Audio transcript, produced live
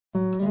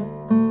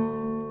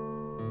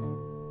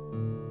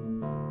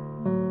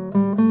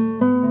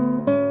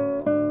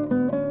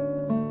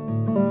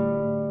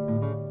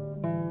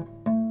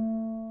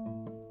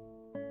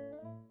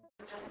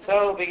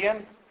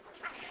begin.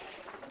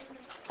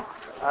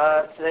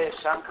 Today is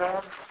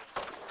Shankara.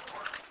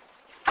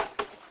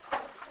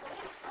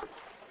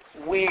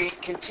 We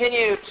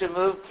continue to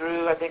move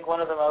through, I think,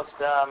 one of the most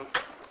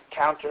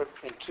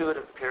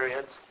counterintuitive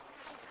periods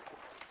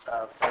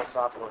of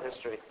philosophical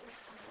history.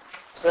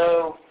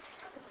 So,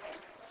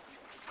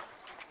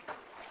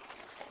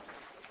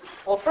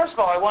 well, first of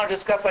all, I want to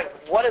discuss,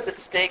 what is at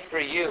stake for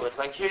you? It's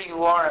like, here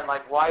you are,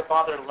 and, why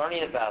bother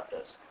learning about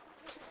this?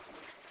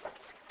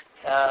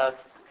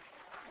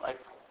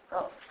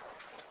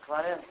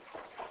 Come on in.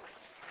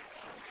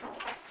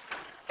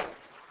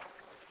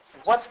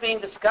 What's being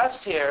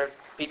discussed here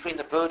between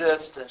the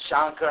Buddhists and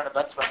Shankara and a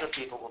bunch of other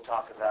people we'll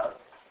talk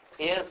about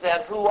is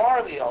that who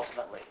are we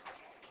ultimately?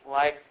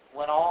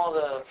 When all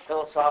the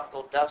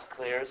philosophical dust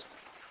clears,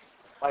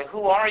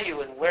 who are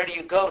you and where do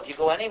you go? Do you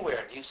go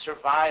anywhere? Do you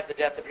survive the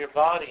death of your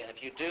body? And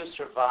if you do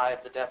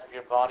survive the death of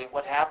your body,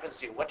 what happens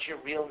to you? What's your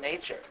real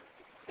nature?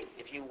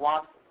 If you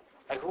want,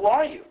 who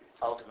are you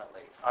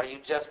ultimately? Are you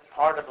just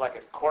part of a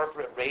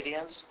corporate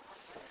radiance?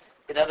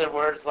 In other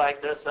words,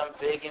 there's some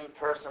big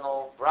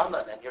impersonal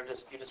Brahman, and you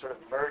just sort of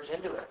merge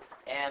into it.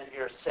 And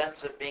your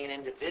sense of being an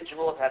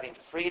individual, of having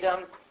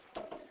freedom,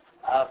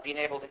 of being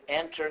able to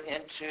enter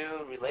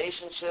into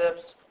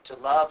relationships, to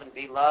love and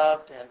be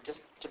loved, and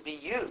just to be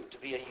you, to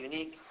be a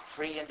unique,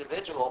 free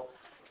individual,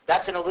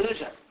 that's an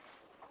illusion.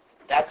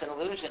 That's an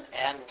illusion.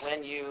 And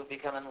when you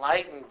become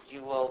enlightened,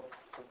 you will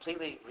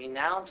completely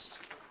renounce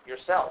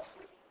yourself.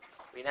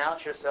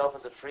 Renounce yourself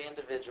as a free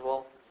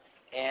individual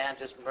and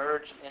just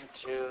merge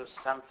into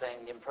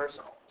something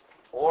impersonal.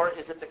 Or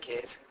is it the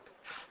case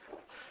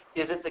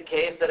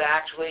that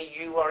actually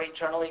you are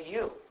eternally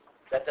you?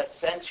 That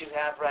sense you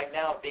have right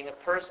now of being a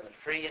person,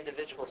 a free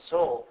individual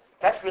soul,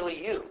 that's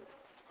really you.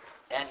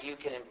 And you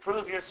can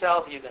improve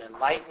yourself, you can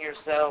enlighten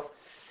yourself,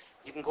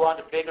 you can go on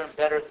to bigger and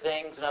better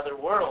things in other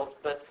worlds,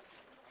 but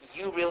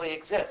you really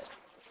exist.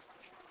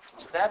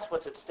 So that's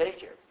what's at stake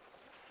here.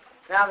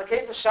 Now, in the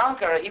case of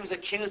Shankara, he was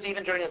accused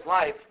even during his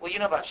life. Well, you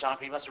know about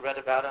Shankara. You must have read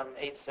about him.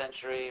 8th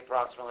century,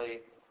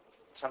 approximately.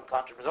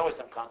 There's always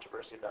some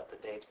controversy about the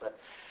dates, but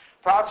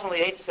approximately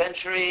 8th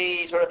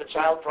century, sort of a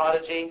child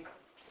prodigy.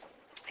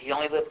 He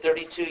only lived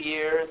 32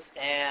 years,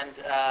 and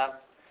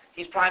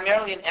he's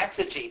primarily an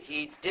exegete.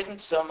 He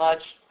didn't so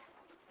much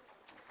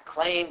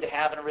claim to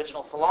have an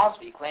original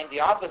philosophy. He claimed the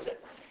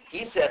opposite.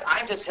 He said,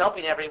 I'm just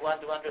helping everyone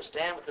to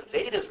understand what the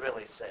Vedas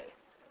really say.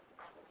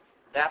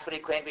 That's what he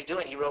claimed to be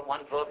doing. He wrote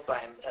one book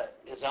by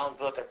his own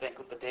book, I think,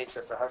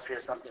 Upadesa Sahasrara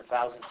or something,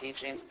 1,000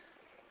 teachings.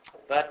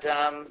 But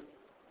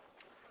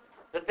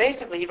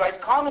basically, he writes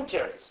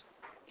commentaries.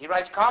 He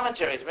writes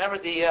commentaries. Remember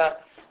the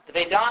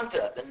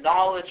Vedanta, the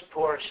knowledge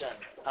portion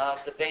of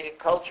the Vedic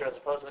culture as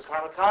opposed to the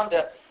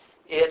Karmakanda,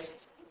 it's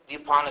the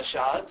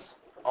Upanishads,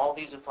 all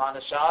these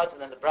Upanishads, and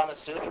then the Brahma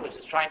Sutra, which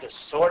is trying to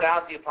sort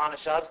out the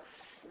Upanishads,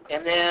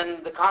 and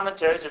then the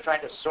commentaries are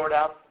trying to sort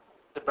out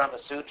the Brahma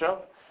Sutra,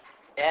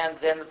 and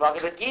then the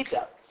Bhagavad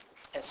Gita.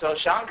 And so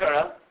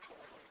Shankara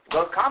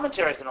wrote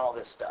commentaries on all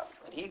this stuff.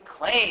 And he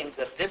claims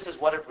that this is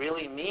what it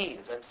really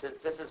means. And since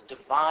this is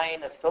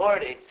divine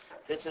authority,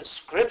 this is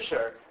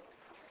scripture,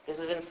 this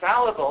is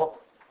infallible,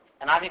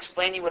 and I'm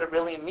explaining what it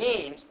really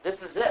means,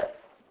 this is it.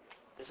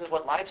 This is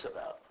what life's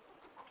about.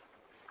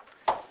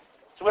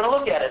 So we're going to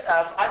look at it.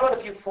 I wrote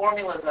a few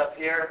formulas up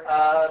here.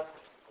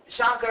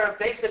 Shankara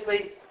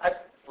basically,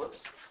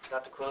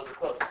 got to close the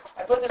quotes.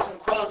 I put this in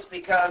quotes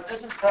because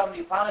this is from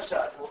the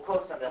Upanishads. We'll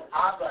quote some of them.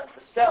 Atman,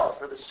 the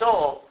self, or the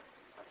soul,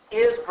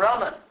 is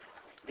Brahman,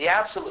 the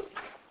absolute.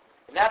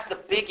 And that's the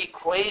big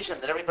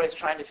equation that everybody's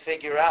trying to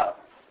figure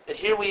out. That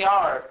here we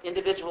are,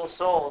 individual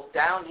souls,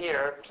 down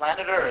here,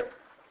 planet Earth,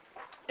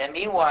 and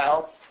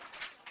meanwhile,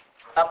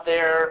 up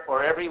there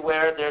or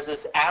everywhere, there's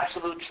this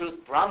absolute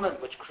truth Brahman,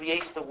 which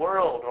creates the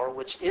world, or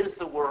which is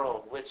the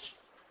world,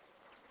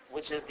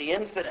 which is the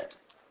infinite.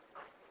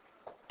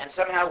 And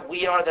somehow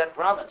we are that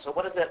Brahman. So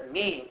what does that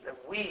mean? That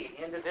we,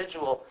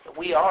 individual, that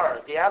we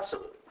are the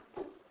absolute.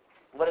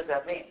 What does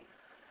that mean?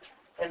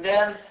 And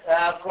then,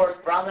 of course,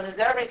 Brahman is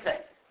everything.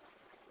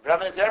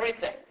 Brahman is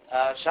everything.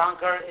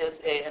 Shankar is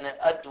an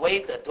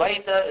Advaita.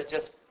 Advaita is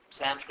just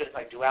Sanskrit,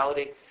 like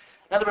duality.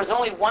 In other words, there's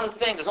only one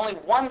thing. There's only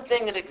one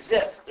thing that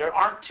exists. There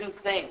aren't two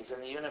things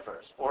in the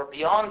universe or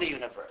beyond the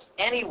universe.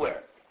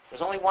 Anywhere.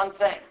 There's only one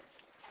thing.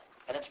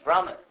 And it's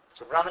Brahman.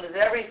 So Brahman is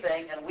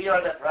everything, and we are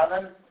that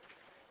Brahman.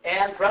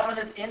 And Brahman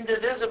is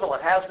indivisible.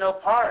 It has no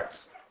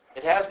parts.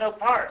 It has no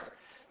parts.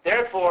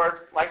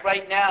 Therefore, like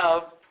right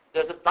now,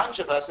 there's a bunch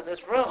of us in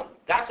this room.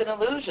 That's an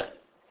illusion.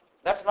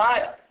 That's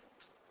Maya.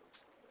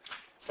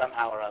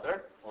 Somehow or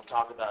other. We'll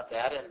talk about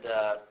that. And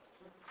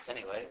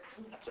anyway,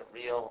 that's a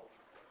real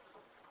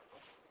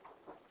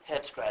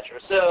head scratcher.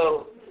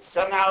 So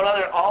somehow or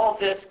other, all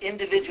this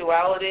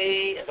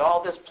individuality and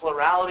all this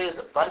plurality, there's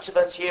a bunch of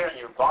us here in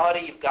your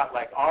body. You've got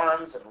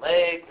arms and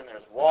legs, and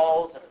there's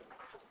walls and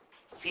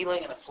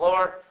ceiling and a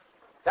floor.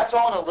 That's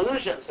all an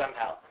illusion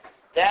somehow.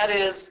 That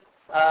is,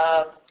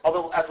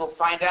 although as we'll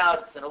find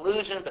out, it's an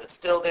illusion, but it's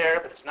still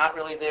there, but it's not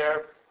really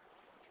there.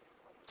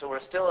 So we're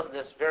still in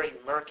this very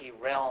murky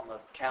realm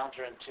of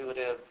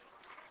counterintuitive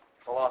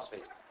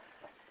philosophies.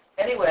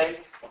 Anyway,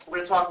 we're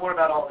going to talk more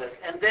about all this.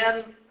 And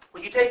then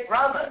when you take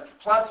Brahman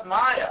plus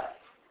Maya,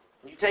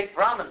 you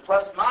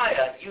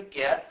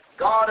get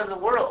God in the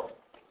world.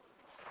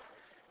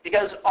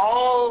 Because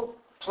all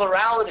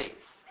plurality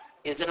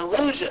is an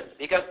illusion,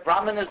 because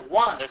Brahman is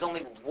one. There's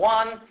only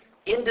one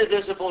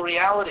indivisible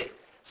reality.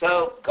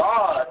 So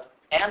God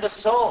and a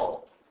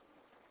soul,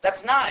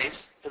 that's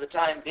nice for the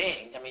time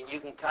being. I mean, you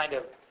can kind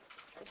of,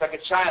 it's like a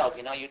child,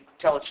 you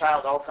tell a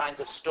child all kinds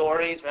of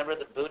stories. Remember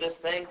the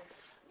Buddhist thing?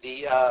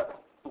 The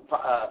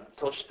Upaya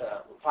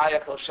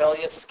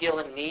Kaushalya, skill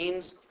and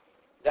means,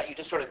 that you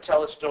just sort of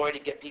tell a story to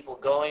get people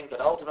going,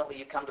 but ultimately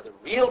you come to the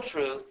real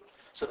truth.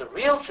 So the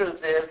real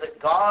truth is that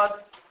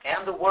God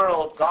and the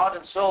world, God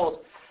and souls,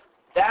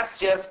 that's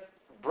just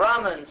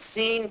Brahman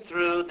seen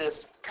through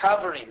this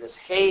covering, this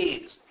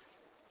haze,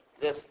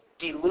 this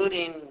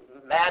diluting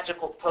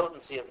magical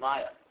potency of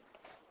Maya.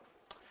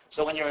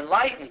 So when you're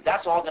enlightened,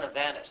 that's all going to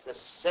vanish. This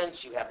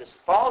sense you have, this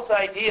false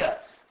idea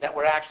that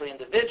we're actually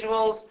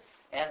individuals,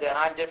 and that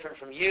I'm different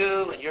from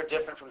you, and you're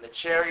different from the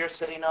chair you're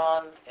sitting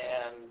on,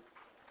 and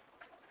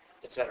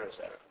et cetera, et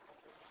cetera.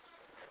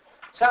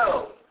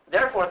 So,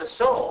 therefore, the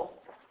soul,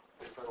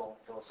 this little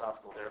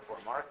philosophical therefore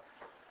mark,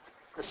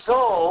 the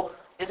soul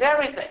is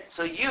everything.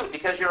 So you,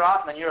 because you're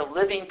Atman, you're a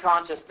living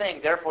conscious thing,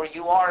 therefore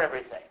you are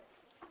everything.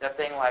 That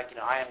thing like,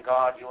 I am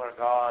God, you are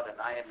God, and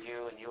I am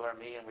you, and you are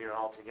me, and we are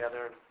all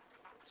together.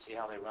 See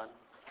how they run?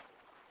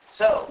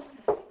 So,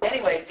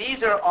 anyway,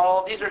 these are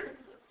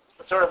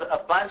sort of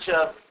a bunch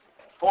of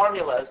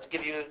formulas to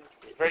give you,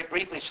 very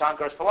briefly,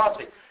 Shankar's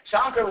philosophy.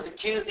 Shankar was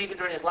accused even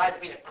during his life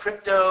of being a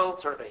crypto,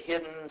 sort of a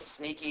hidden,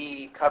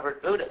 sneaky,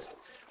 covered Buddhist.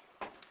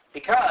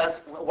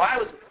 Because, why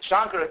was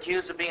Shankar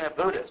accused of being a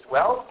Buddhist?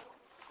 Well,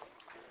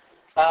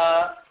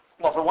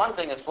 for one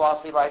thing, his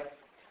philosophy, like,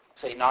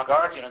 say,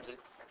 Nagarjuna's,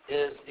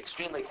 is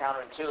extremely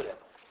counterintuitive.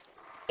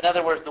 In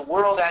other words, the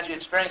world as you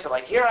experience it,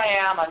 like, here I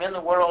am, I'm in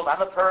the world,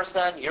 I'm a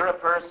person, you're a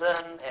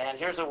person, and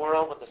here's a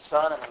world with the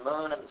sun and the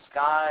moon and the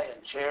sky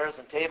and chairs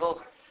and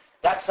tables.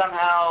 That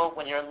somehow,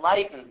 when you're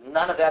enlightened,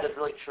 none of that is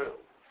really true.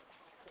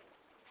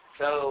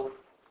 So,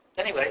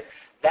 anyway,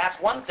 that's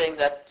one thing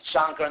that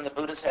Shankar and the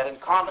Buddhists had in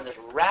common, this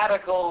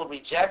radical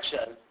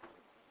rejection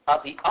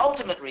of the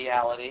ultimate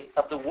reality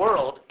of the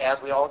world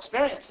as we all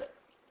experience it.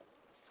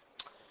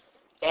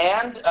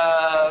 And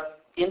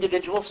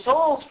individual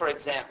souls, for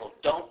example,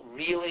 don't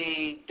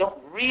really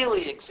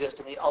exist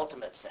in the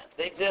ultimate sense.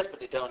 They exist, but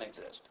they don't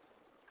exist.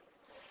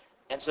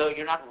 And so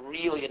you're not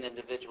really an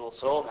individual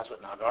soul, and that's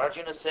what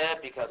Nagarjuna said,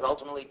 because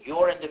ultimately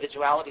your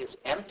individuality is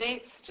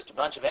empty, it's just a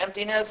bunch of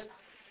emptiness,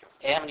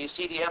 and when you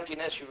see the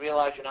emptiness, you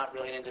realize you're not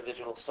really an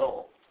individual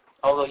soul.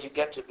 Although you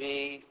get to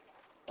be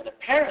an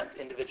apparent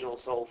individual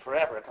soul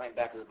forever, coming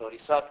back as a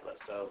bodhisattva,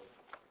 so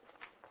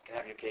you can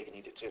have your cake and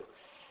eat it too.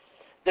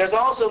 There's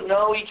also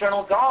no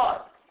eternal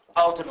God,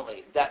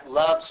 ultimately, that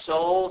loves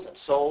souls, and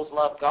souls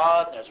love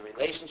God, and there's a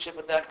relationship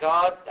with that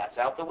God. That's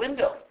out the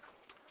window.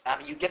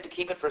 You get to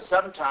keep it for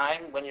some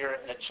time when you're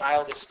in a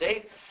childish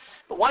state,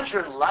 but once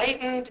you're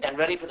enlightened and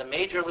ready for the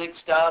major league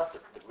stuff,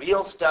 the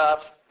real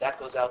stuff, that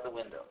goes out the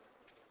window.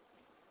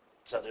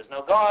 So there's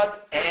no God,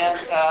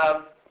 and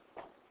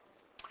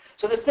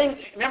so this thing,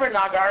 remember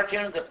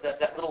Nagarjuna,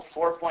 that little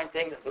 4-point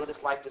thing that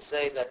Buddhists like to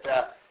say,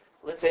 that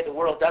let's say the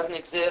world doesn't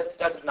exist,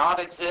 doesn't not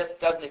exist,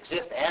 doesn't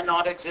exist and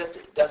not exist,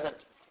 it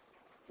doesn't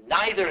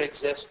neither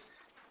exist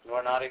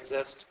nor not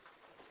exist,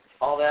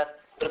 all that.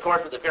 But of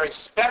course with a very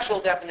special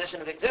definition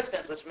of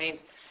existence, which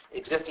means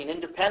existing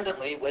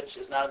independently, which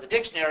is not in the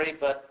dictionary,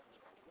 but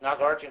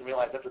Nagarjuna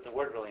realized that's what the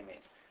word really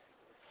means.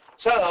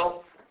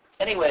 So,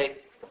 anyway,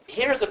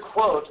 here's a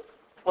quote.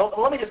 Well,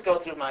 let me just go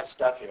through my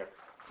stuff here.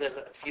 There's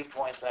a few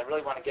points. I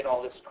really want to get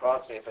all this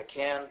across today if I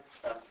can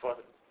before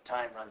the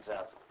time runs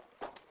out.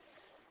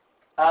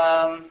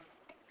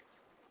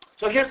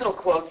 So here's a little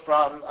quote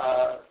from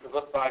the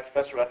book by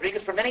Professor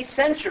Rodriguez. For many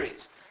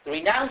centuries, the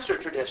renouncer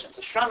traditions,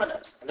 the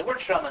Shramanas, and the word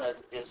Shramana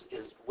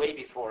is way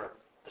before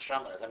the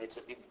Shramanas. I mean, it's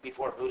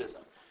before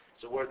Buddhism.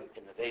 It's a word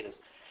in the Vedas.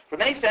 For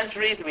many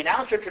centuries, the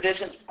renouncer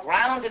traditions,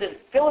 grounded in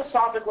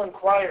philosophical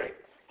inquiry,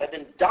 have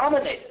been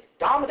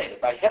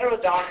dominated by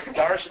heterodox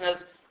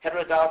darshanas.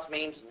 Heterodox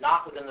means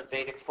not within the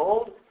Vedic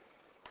fold,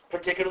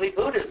 particularly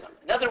Buddhism.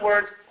 In other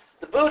words,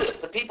 the Buddhists,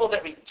 the people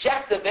that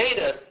reject the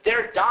Vedas,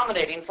 they're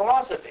dominating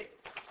philosophy.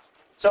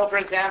 So, for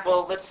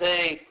example, let's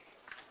say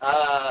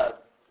a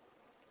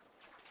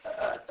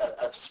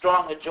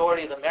strong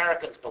majority of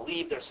Americans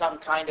believe there's some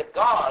kind of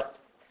God,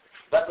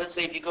 but let's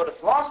say if you go to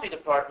philosophy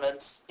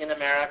departments in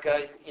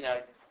America,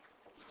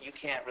 you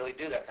can't really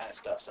do that kind of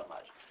stuff so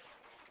much.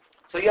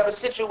 So you have a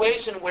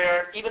situation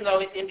where, even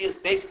though India is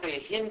basically a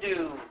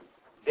Hindu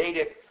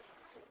Vedic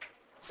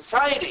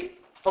society,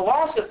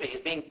 philosophy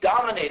is being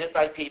dominated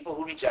by people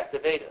who reject the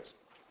Vedas.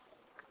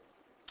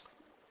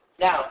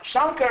 Now,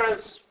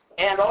 Shankaras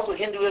and also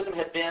Hinduism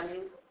had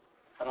been,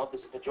 I don't know if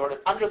this is pejorative,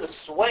 under the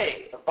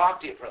sway of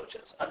bhakti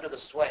approaches, under the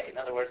sway. In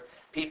other words,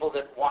 people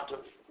that want to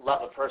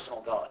love a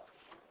personal God.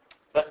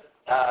 But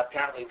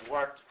apparently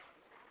weren't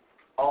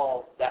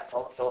all that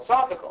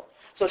philosophical.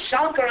 So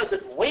Shankara's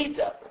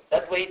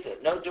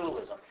Advaita, no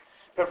dualism,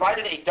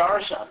 provided a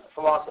darshan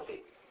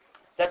philosophy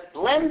that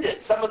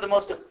blended some of the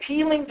most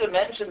appealing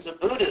dimensions of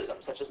Buddhism,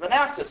 such as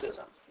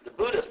monasticism. The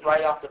Buddhists,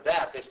 right off the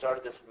bat, they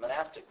started this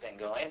monastic thing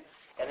going,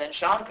 and then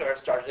Shankara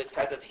started a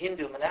type of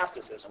Hindu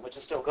monasticism, which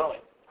is still going.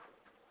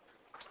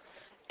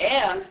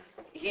 And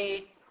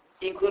he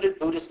included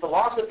Buddhist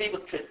philosophy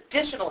with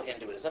traditional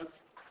Hinduism.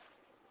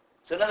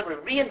 So in other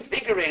words,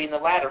 reinvigorating the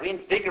latter,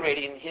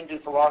 reinvigorating Hindu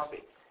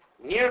philosophy.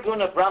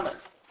 Nirguna Brahman.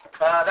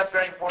 That's a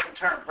very important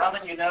term.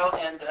 Brahman, you know,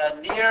 and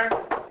nir,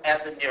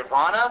 as in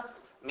nirvana,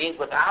 means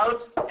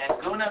without,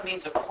 and guna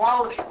means a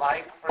quality,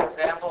 like, for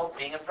example,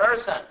 being a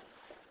person,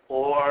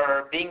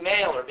 or being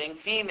male, or being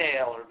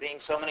female, or being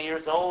so many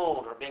years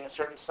old, or being a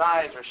certain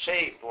size or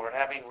shape, or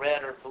having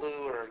red or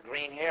blue or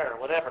green hair, or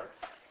whatever,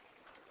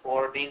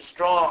 or being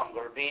strong,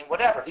 or being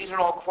whatever. These are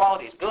all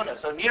qualities, guna.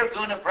 So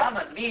nirguna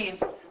Brahman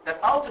means that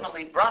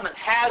ultimately Brahman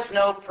has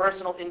no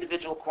personal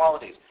individual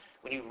qualities.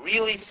 When you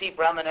really see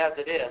Brahman as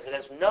it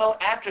has no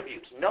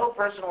attributes, no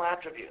personal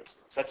attributes,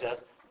 such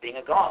as being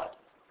a god.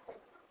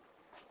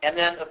 And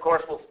then, of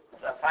course, we'll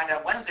find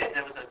out Wednesday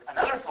there was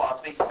another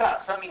philosophy, sa.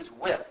 Sa means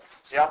with.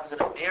 It's the opposite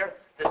of nir.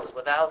 This is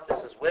without, this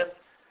is with.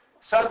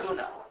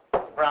 Saguna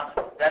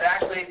Brahman. That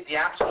actually, the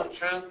absolute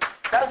truth,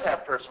 does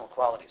have personal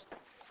qualities.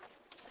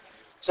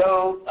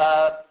 So,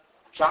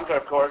 Shankara,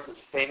 of course, has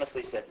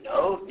famously said,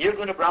 no,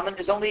 Nirguna Brahman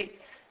is only...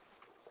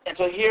 And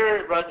so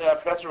here,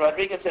 Professor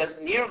Rodriguez says,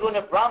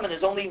 Nirguna Brahman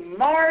is only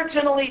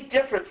marginally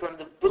different from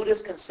the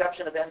Buddhist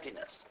conception of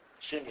emptiness,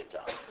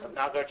 shunyata, of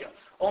Nagarjuna.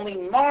 Only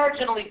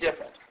marginally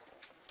different.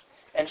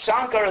 And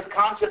Shankara's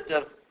concept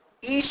of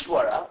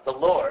Ishvara, the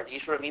Lord,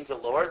 Ishvara means the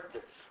Lord,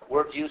 the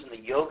word used in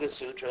the Yoga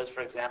Sutras, for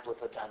example, of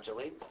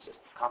Patanjali, it's just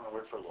a common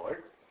word for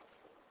Lord.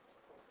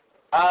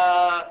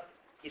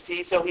 You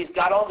see, so he's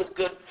got all this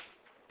good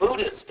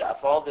Buddhist stuff,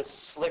 all this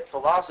slick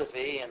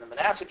philosophy and the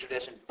monastic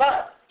tradition,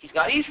 but he's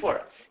got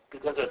Ishvara,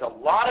 because there's a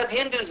lot of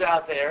Hindus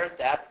out there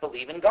that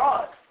believe in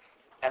God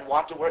and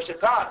want to worship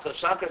God. So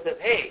Shankara says,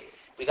 hey,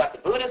 we got the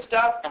Buddhist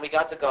stuff and we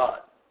got the God.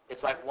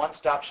 It's like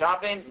one-stop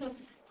shopping,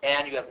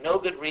 and you have no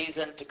good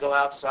reason to go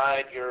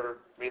outside your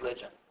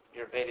religion,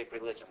 your Vedic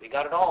religion. We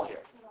got it all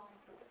here.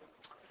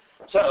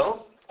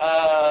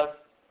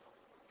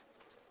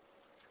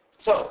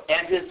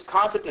 And his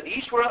concept of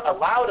Ishvara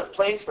allowed a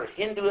place for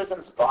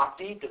Hinduism's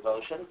bhakti,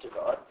 devotion to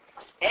God,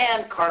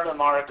 and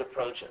karma-marg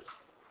approaches.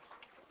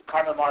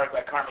 Karma-marg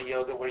by karma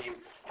yoga, where you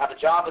have a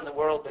job in the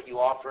world, but you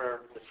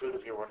offer the fruit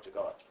of your work to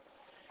God.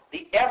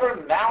 The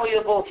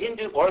ever-malleable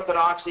Hindu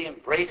orthodoxy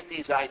embraced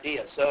these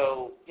ideas.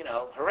 So,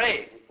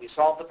 hooray, we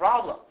solved the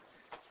problem.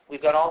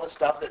 We've got all the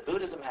stuff that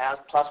Buddhism has,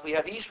 plus we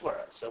have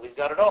Ishvara, so we've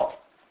got it all.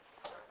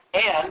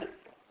 And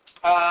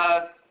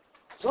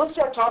so let's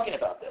start talking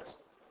about this.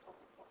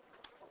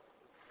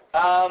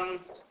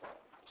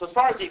 So as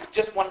far as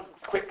just one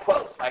quick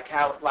quote, like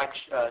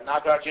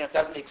Nagarjuna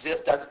doesn't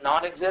exist, doesn't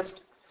not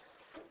exist.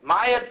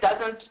 Maya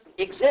doesn't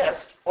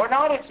exist or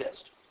not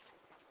exist.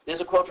 There's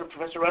a quote from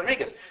Professor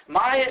Rodriguez.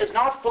 Maya is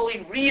not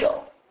fully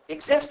real,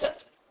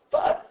 existent,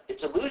 but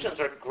its illusions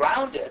are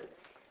grounded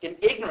in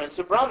ignorance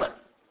of Brahman.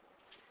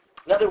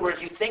 In other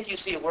words, you think you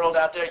see a world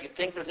out there, you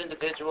think there's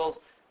individuals,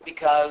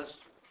 because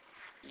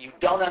you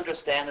don't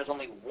understand there's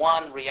only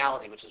one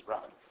reality, which is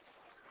Brahman.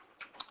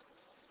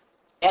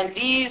 And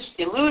these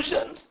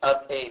illusions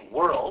of a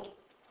world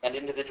and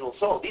individual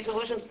soul, these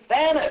illusions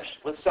vanish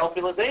with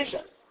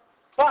self-realization.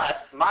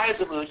 But Maya's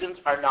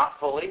illusions are not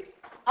fully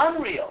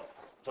unreal.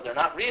 So they're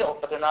not real,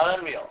 but they're not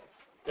unreal.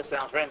 This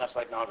sounds very much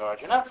like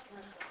Nagarjuna.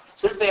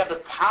 Since they have the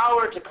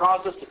power to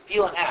cause us to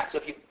feel and act. So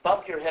if you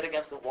bump your head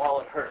against the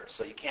wall, it hurts.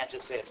 So you can't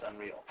just say it's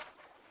unreal.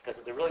 Because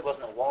if there really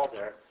wasn't a wall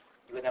there,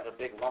 you wouldn't have a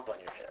big lump on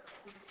your head.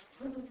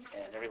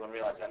 And everyone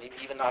realized that. And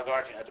even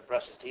Nagarjuna had to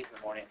brush his teeth in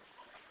the morning.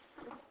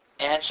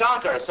 And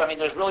Shankara, so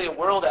there's really a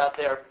world out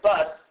there,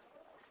 but,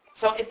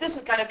 so if this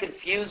is kind of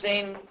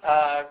confusing,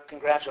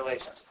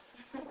 congratulations.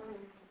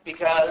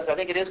 Because I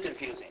think it is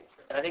confusing,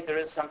 and I think there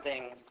is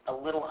something a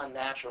little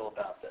unnatural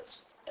about this.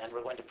 And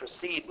we're going to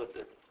proceed with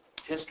the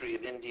history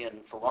of Indian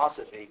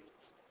philosophy,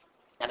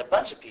 and a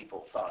bunch of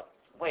people thought,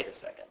 wait a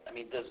second,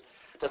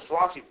 does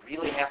philosophy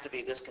really have to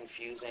be this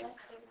confusing?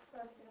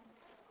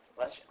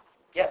 Bless you.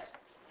 Yes?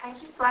 I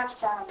just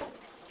watched a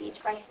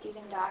speech by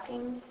Stephen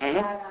Dawkins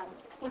about, I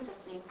think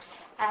his name,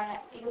 and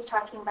he was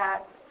talking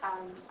about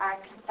our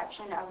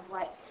conception of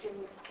what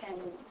students can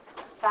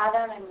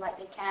fathom and what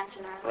they can't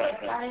and our idea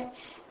about it.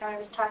 And I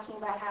was talking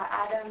about how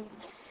atoms,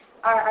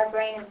 our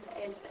brain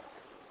is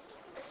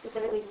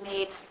specifically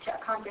made to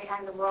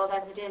comprehend the world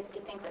as it is, to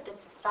think that this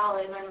is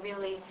solid when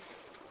really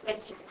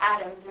it's just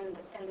atoms,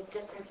 and the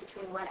distance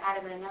between one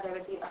atom and another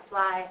would be a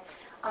fly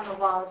on the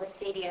wall of a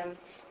stadium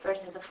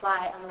versus a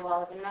fly on the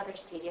wall of another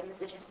stadium is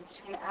the distance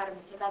between the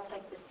atoms. So that's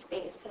like the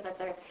space, so that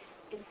there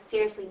is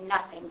seriously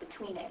nothing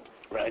between it.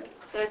 Right.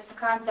 So it's the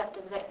concept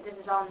of that this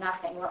is all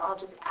nothing. We're all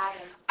just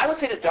atoms. I would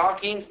say to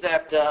Dawkins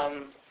that,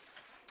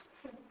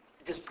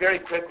 just very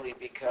quickly,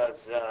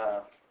 because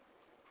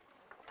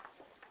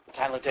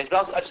time limitations.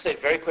 But I'll just say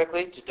very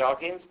quickly to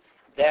Dawkins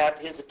that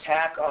his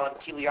attack on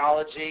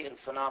teleology and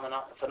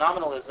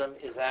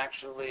phenomenalism is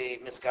actually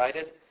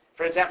misguided.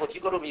 For example, if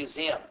you go to a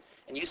museum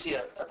and you see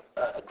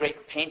a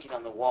great painting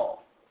on the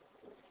wall,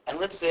 and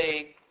let's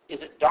say,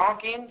 is it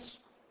Dawkins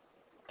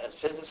as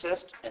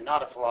physicist and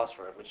not a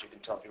philosopher, which you can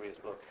tell if you read his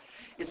book?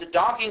 Is it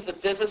Dawkins the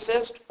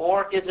physicist,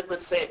 or is it,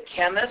 let's say, a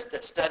chemist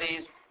that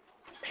studies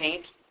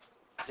paint,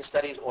 that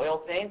studies oil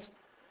paints?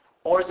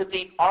 Or is it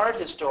the art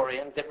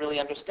historian that really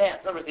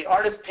understands? In other words, the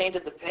artist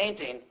painted the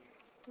painting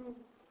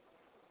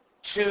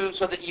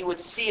so that you would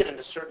see it in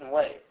a certain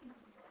way.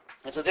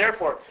 And so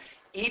therefore,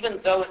 even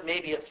though it may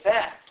be a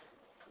fact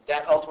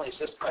that ultimately it's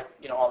just like,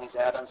 all these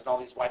atoms and all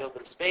these wide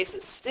open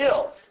spaces,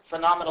 still,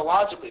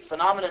 phenomenologically,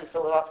 phenomenon in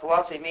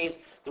philosophy means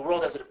the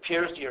world as it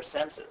appears to your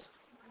senses.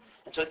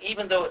 And so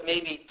even though it may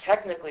be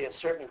technically a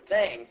certain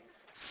thing,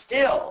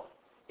 still,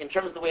 in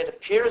terms of the way it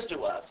appears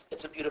to us,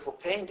 it's a beautiful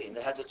painting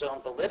that has its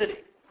own validity.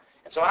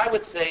 And so I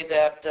would say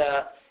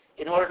that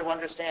in order to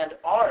understand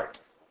art,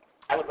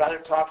 I would rather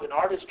talk to an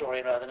art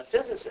historian rather than a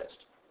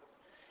physicist.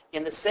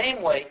 In the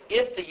same way,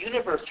 if the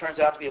universe turns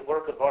out to be a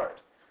work of art,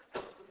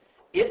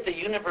 if the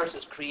universe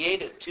is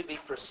created to be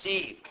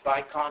perceived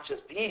by conscious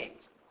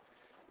beings,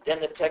 then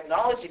the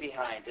technology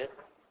behind it,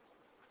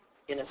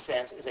 in a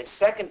sense, is a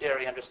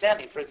secondary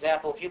understanding. For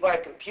example, if you buy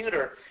a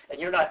computer and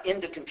you're not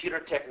into computer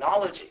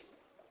technology,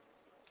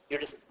 you're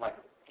just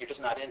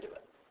not into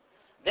it.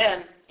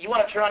 Then you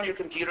want to turn on your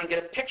computer and get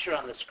a picture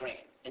on the screen,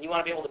 and you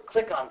want to be able to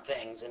click on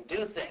things and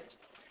do things.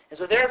 And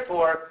so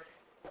therefore,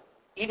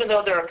 even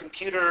though there are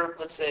computer,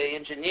 let's say,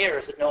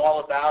 engineers that know all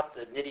about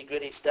the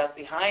nitty-gritty stuff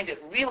behind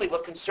it, really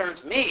what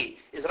concerns me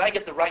is that I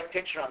get the right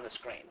picture on the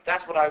screen.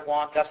 That's what I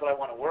want. That's what I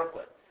want to work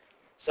with.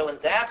 So in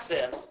that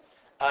sense,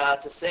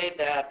 to say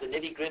that the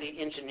nitty-gritty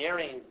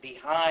engineering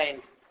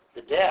behind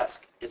the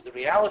desk is the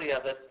reality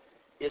of it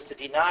is to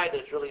deny that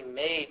it's really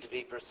made to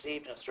be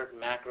perceived in a certain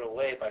macro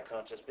way by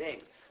conscious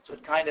beings. So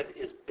it kind of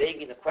is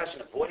begging the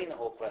question, avoiding the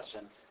whole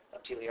question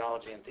of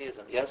teleology and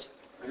theism. Yes?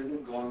 But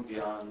isn't going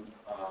beyond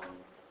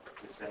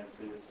the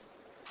senses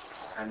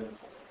kind of...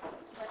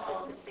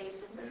 What's the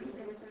basis of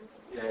theism?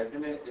 Yeah,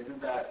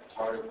 isn't that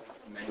part of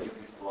many of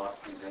these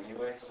philosophies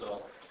anyway?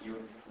 So you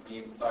would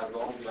be, by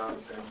going beyond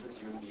the senses,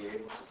 you would be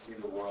able to see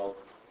the world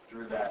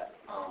through that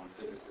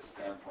physicist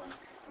standpoint,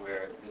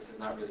 where this is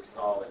not really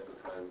solid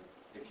because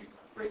if you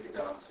break it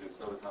down to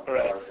subatomic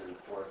particles and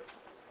quarks,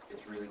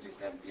 it's really just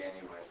empty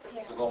anyway.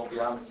 Yeah. So going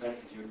beyond the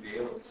senses, you would be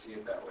able to see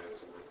it that way.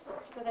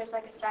 So there's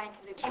like a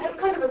scientific... I have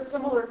kind of a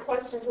similar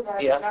question to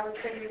that, and I was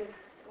thinking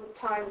with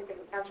time we can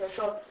answer it.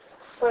 So,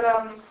 but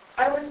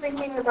I was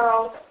thinking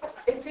about,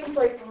 it seems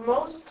like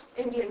most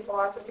Indian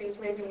philosophies,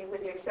 maybe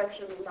with the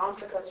exception of the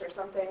Namsakas or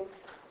something,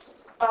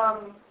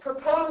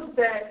 propose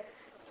that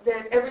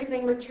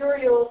everything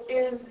material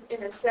is,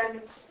 in a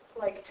sense,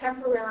 like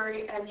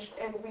temporary, and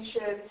we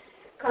should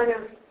kind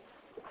of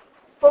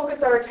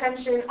focus our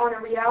attention on a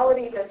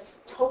reality that's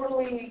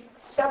totally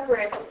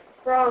separate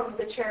from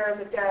the chair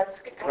and the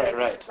desk and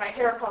my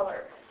hair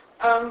color.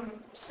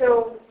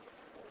 So,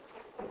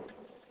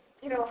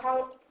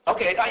 how...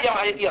 Okay,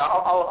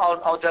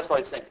 I'll address all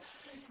these things.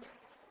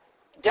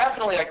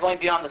 Definitely, going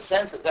beyond the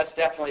senses, that's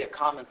definitely a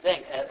common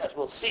thing. As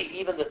we'll see,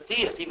 even the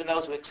theists, even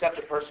those who accept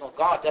a personal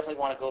God, definitely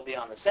want to go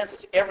beyond the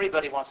senses.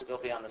 Everybody wants to go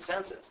beyond the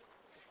senses.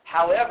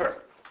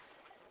 However,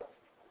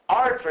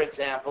 art, for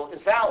example,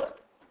 is valid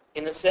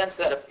in the sense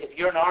that if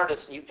you're an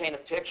artist and you paint a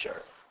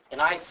picture,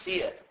 and I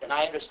see it, and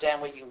I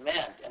understand what you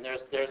meant, and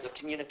there's a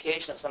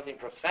communication of something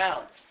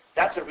profound,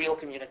 that's a real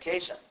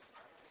communication.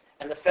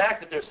 And the fact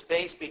that there's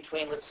space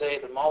between, let's say,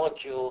 the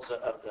molecules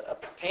of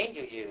the paint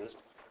you used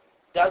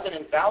doesn't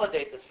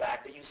invalidate the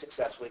fact that you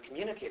successfully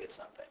communicated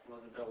something. Well,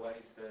 the way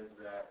he says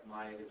that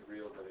Maya is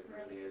real, but it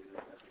really isn't.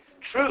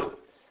 True.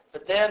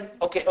 But then,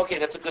 okay,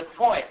 that's a good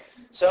point.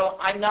 So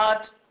I'm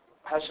not,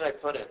 how should I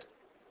put it?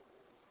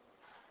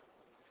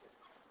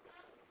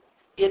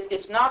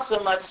 It's not so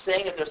much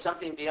saying that there's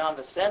something beyond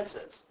the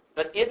senses,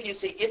 but if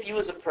you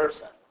as a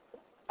person,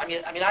 I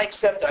mean, I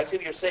accept that. I see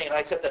what you're saying, and I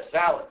accept that's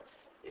valid.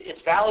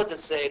 It's valid to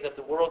say that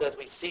the world as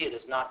we see it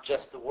is not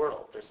just the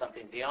world. There's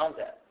something beyond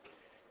that.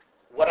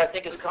 What I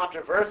think is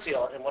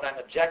controversial and what I'm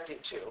objecting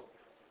to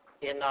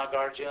in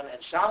Nagarjuna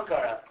and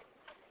Shankara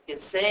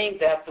is saying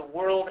that the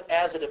world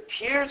as it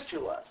appears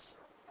to us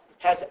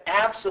has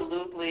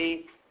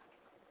absolutely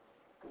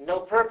no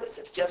purpose.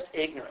 It's just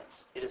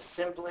ignorance. It is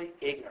simply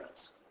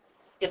ignorance.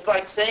 It's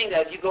like saying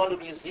that if you go into a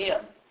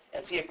museum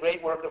and see a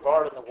great work of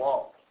art on the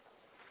wall,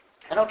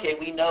 and okay,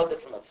 we know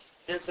that from a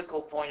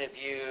physical point of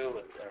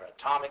view or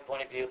atomic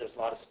point of view, there's a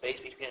lot of space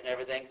between it and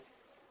everything,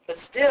 but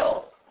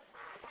still,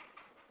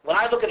 when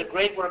I look at a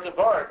great work of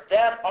art,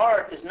 that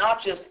art is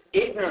not just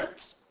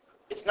ignorance.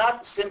 It's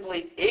not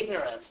simply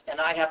ignorance, and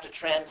I have to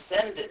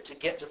transcend it to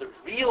get to the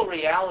real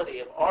reality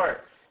of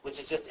art, which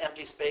is just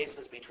empty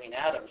spaces between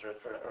atoms or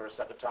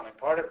subatomic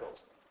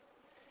particles.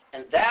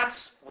 And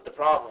that's what the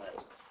problem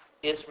is.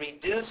 It's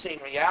reducing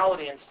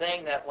reality and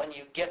saying that when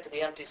you get to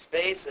the empty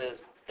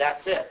spaces,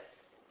 that's it.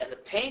 And the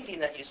painting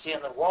that you see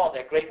on the wall,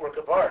 that great work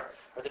of art,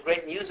 or the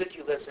great music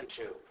you listen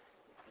to.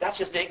 That's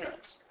just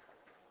ignorance.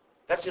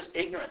 That's just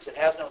ignorance. It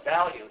has no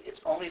value.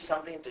 It's only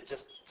something to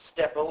just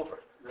step over.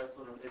 That's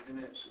what,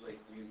 isn't it like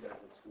used as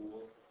a tool?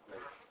 Like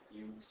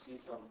you see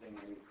something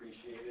and you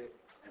appreciate it,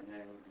 and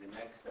then the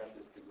next step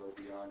is to go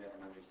beyond it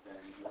and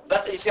understand.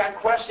 But you see, I'm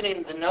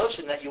questioning the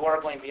notion that you are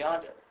going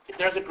beyond it. If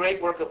there's a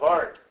great work of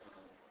art,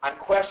 I'm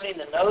questioning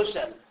the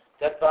notion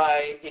that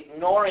by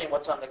ignoring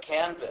what's on the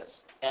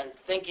canvas and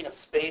thinking of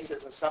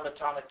spaces and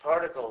subatomic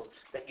particles,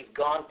 that you've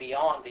gone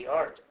beyond the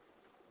art.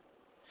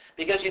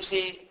 Because you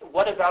see,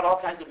 what about all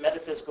kinds of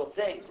metaphysical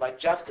things, like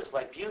justice,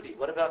 like beauty?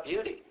 What about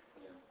beauty?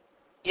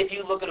 Yeah. If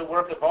you look at a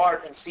work of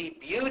art and see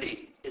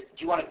beauty, do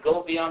you want to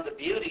go beyond the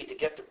beauty to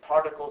get to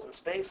particles and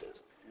spaces?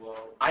 Well,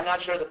 I'm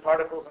not sure the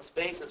particles and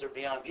spaces are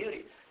beyond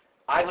beauty.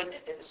 I would,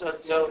 so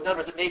in other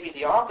words, it may be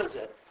the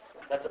opposite,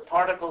 that the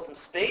particles and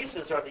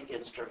spaces are the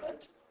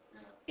instrument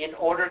yeah. in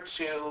order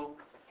to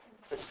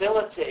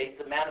facilitate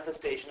the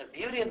manifestation of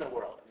beauty in the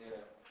world, Yeah.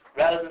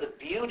 rather than the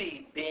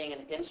beauty being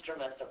an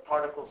instrument of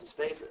particles and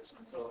spaces.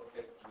 So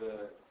if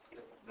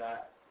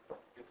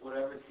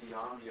whatever's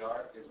beyond the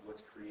art is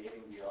what's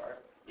creating the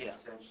art, Yeah.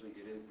 essentially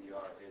it is the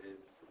art. It is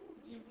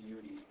the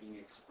beauty being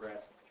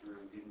expressed through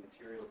these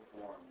material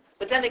forms.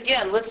 But then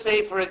again, let's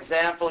say, for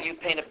example, you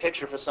paint a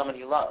picture for someone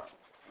you love,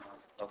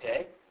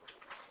 okay?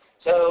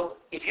 So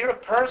if you're a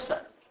person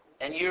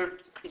and you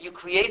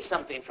create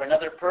something for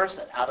another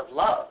person out of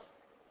love,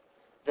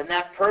 then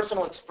that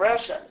personal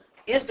expression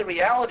is the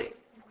reality.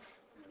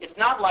 It's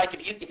not like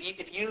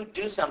if you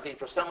do something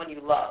for someone you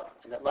love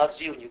and that loves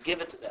you and you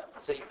give it to them.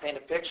 So you paint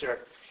a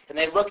picture and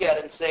they look at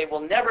it and say,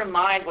 well, never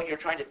mind what you're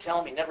trying to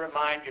tell me. Never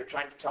mind you're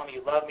trying to tell me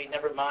you love me.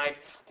 Never mind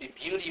the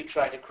beauty you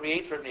tried to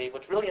create for me.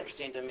 What's really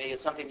interesting to me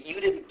is something that you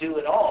didn't do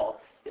at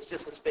all. It's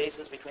just the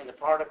spaces between the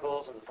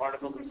particles and the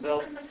particles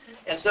themselves.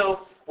 And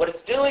so what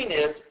it's doing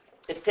is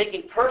it's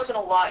taking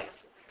personal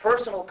life,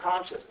 personal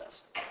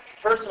consciousness,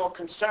 personal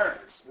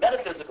concerns,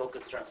 metaphysical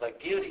concerns like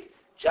beauty,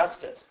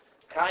 justice,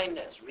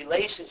 kindness,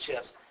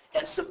 relationships,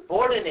 and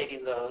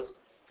subordinating those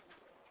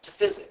to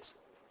physics.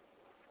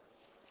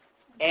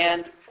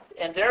 And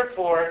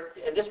therefore,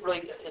 and this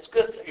really, it's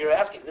good you're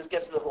asking, this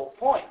gets to the whole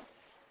point.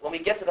 When we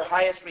get to the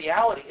highest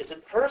reality, is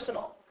it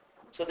personal?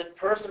 So that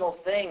personal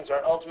things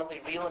are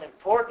ultimately real and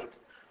important?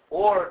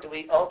 Or do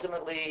we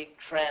ultimately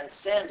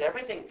transcend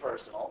everything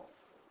personal,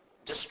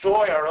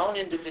 destroy our own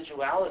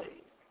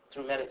individuality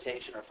through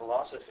meditation or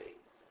philosophy,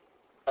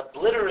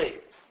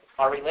 obliterate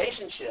our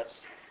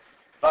relationships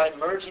by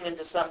merging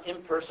into some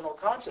impersonal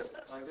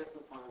consciousness? So I guess the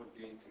point would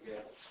be to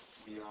get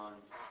beyond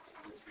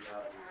this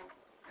reality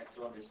and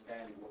to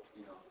understand what,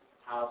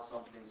 how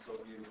something so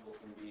beautiful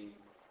can be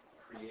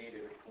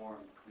created or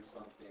formed through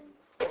something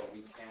that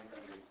we can't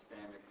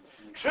understand or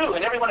conceive. True,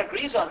 and everyone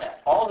agrees on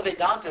that. All the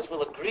Vedantists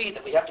will agree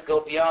that we have to go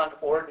beyond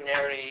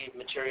ordinary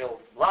material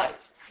life.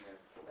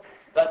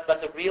 Yeah. But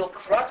the real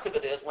crux of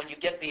it is, when you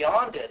get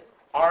beyond it,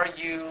 are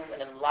you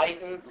an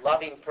enlightened,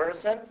 loving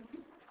person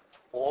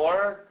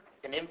or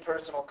an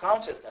impersonal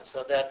consciousness?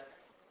 So that,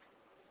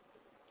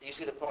 you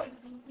see the point?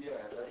 Yeah,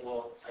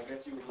 well, I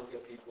guess you would look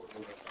at people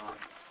who have gone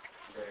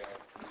there,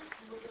 and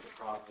you look at the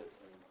prophets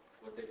and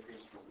what they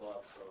preached was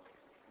love, so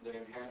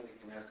they're inherently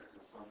connected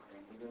to something,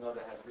 even though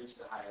they have reached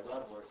a higher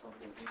level or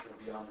something deeper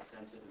beyond the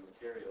senses and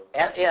material.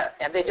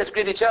 And they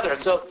disagree with each other.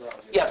 So,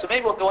 so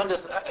maybe we'll go into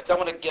this. I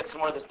want to get some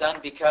more of this done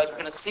because we're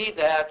going to see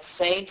that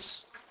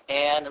saints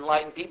and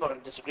enlightened people are going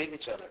to disagree with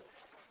each other.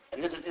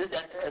 And this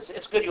is,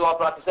 it's good you all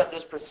brought this up.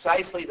 This is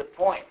precisely the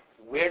point.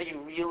 Where do you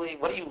really,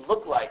 what do you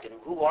look like and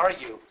who are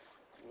you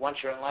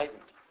once you're enlightened?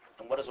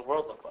 And what does the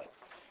world look like?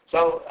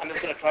 So I'm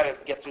just going to try to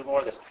get through more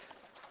of this.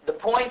 The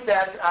point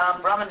that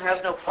Brahman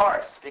has no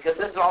parts, because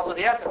this is also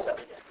the essence of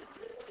it.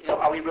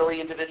 Are we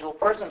really individual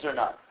persons or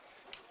not?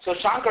 So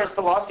Shankara's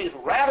philosophy is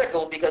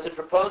radical because it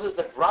proposes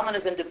that Brahman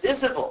is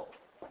indivisible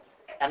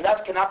and thus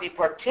cannot be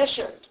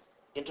partitioned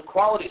into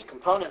qualities,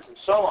 components, and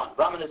so on.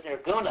 Brahman is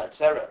nirguna,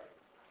 etc.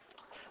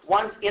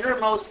 One's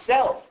innermost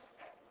self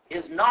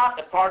is not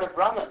a part of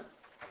Brahman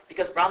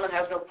because Brahman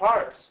has no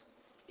parts.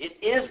 It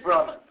is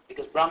Brahman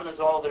because Brahman is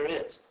all there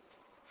is.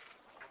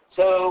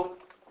 So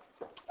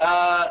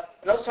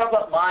let's talk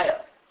about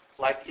Maya,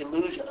 like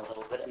illusion a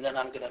little bit, and then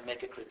I'm going to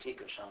make a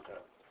critique of Shankara,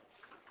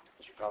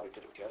 as you probably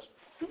could have guessed.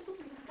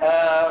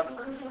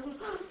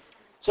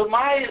 So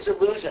Maya is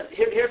illusion.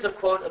 Here's a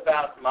quote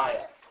about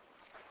Maya.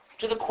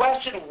 To the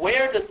question,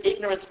 where does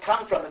ignorance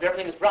come from if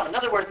everything is Brahman? In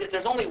other words, if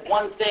there's only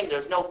one thing,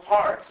 there's no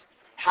parts,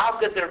 how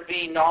could there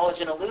be knowledge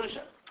and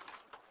illusion?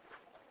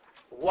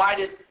 Where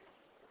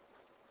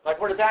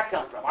does that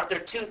come from? Aren't there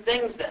two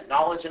things then,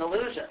 knowledge and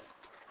illusion?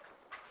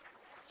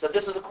 So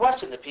this is a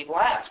question that people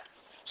ask.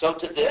 So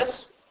to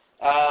this,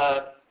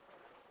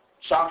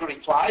 Shankara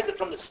replies that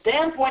from the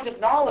standpoint of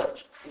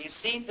knowledge, when you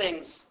see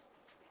things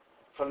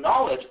from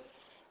knowledge,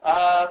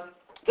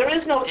 there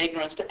is no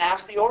ignorance to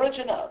ask the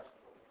origin of.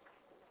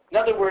 In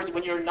other words,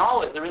 when you're in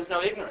knowledge, there is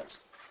no ignorance.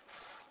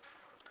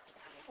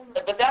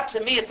 But that to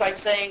me, it's like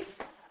saying,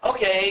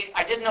 okay,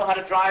 I didn't know how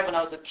to drive when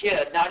I was a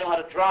kid. Now I know how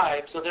to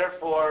drive, so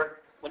therefore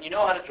When you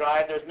know how to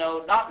drive, there's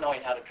no not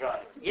knowing how to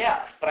drive.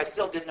 Yeah, but I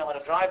still didn't know how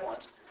to drive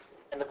once.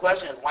 And the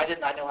question is, why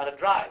didn't I know how to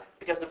drive?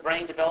 Because the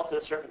brain develops at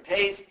a certain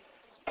pace,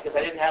 because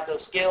I didn't have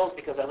those skills,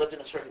 because I lived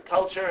in a certain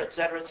culture, et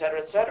cetera, et cetera,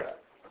 et cetera.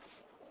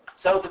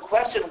 So the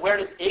question, where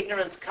does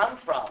ignorance come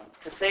from?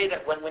 To say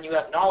that when you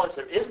have knowledge,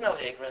 there is no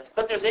ignorance,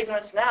 but there's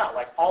ignorance now,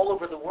 like all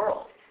over the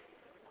world.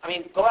 I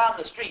mean, go out in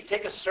the street,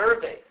 take a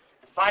survey,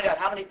 and find out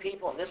how many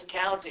people in this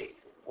county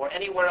or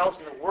anywhere else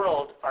in the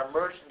world are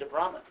merged into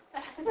Brahman.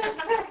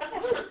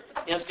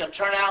 It's going to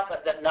turn out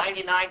that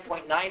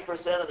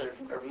 99.9% of the,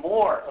 or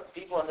more of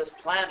people on this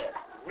planet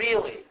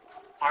really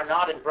are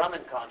not in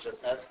Brahman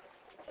consciousness,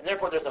 and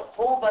therefore there's a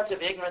whole bunch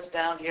of ignorance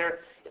down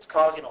here. It's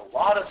causing a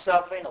lot of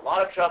suffering, a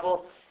lot of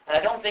trouble, and I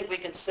don't think we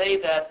can say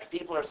that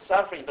people are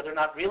suffering, but they're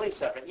not really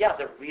suffering. Yeah,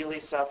 they're really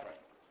suffering.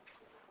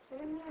 So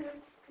can you give us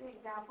an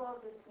example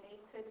of the snake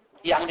to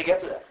explain? Yeah, I'm going to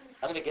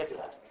get to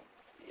that.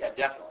 Yeah,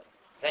 definitely.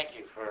 Thank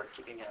you for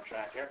keeping me on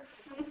track here.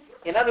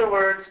 In other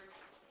words,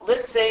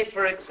 let's say,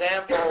 for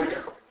example,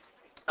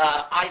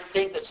 I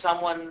think that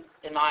someone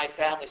in my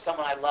family,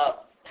 someone I love,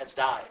 has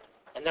died,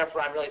 and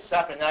therefore I'm really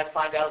suffering. Then I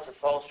find out it's a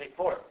false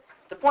report.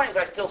 The point is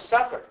I still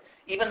suffered.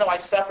 Even though I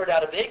suffered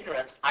out of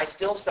ignorance, I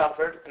still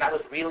suffered, and I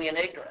was really in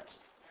ignorance.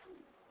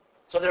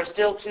 So there's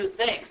still two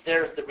things.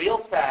 There's the real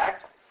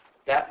fact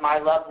that my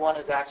loved one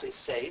is actually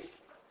safe,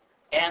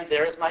 and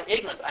there's my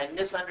ignorance. I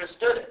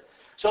misunderstood it.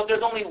 So if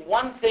there's only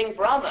one thing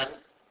Brahman,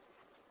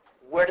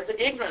 where does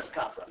the ignorance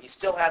come from? You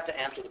still have to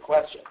answer the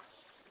question.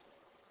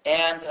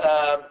 And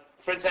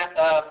for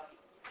example,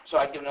 so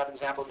I've given enough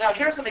examples. Now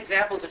here are some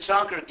examples that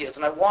Shankara gives,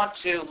 and I want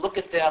to look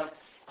at them,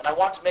 and I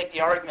want to make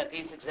the argument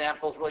these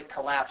examples really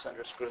collapse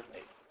under scrutiny.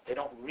 They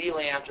don't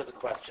really answer the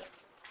question.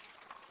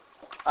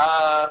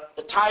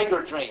 The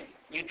tiger dream.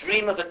 You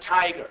dream of a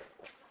tiger,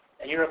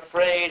 and you're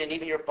afraid, and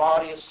even your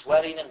body is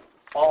sweating and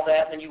all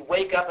that, and then you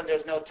wake up and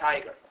there's no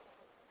tiger.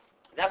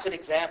 That's an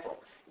example.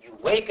 You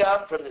wake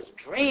up from this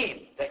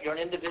dream that you're an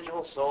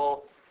individual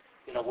soul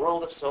in a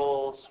world of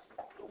souls,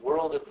 a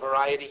world of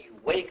variety. You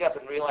wake up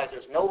and realize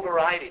there's no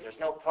variety, there's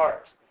no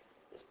parts,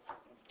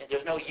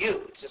 there's no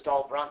you. It's just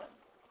all Brahman.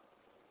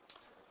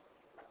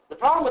 The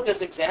problem with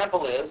this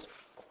example is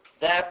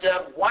that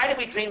why do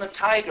we dream of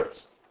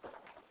tigers?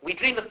 We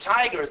dream of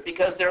tigers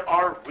because there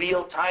are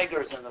real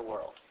tigers in the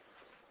world.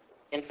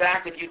 In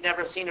fact, if you'd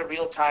never seen a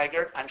real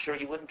tiger, I'm sure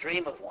you wouldn't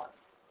dream of one.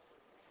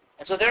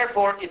 And so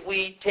therefore, if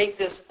we take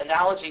this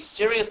analogy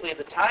seriously of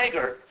the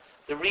tiger,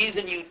 the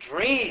reason you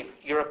dream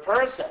you're a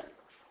person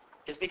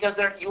is because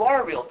you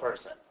are a real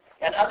person.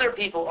 And other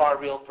people are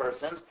real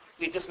persons.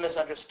 We just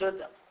misunderstood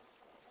them.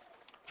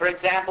 For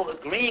example,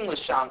 agreeing with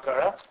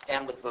Shankara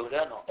and with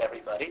Buddha and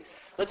everybody,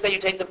 let's say you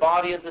take the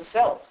body as the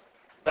self,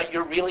 but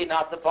you're really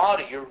not the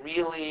body. You're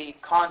really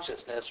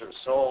consciousness or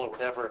soul or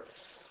whatever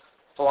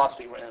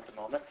philosophy we're in at the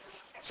moment.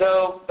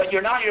 So, but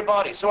you're not your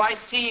body. So I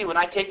see you and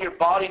I take your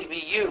body to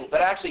be you,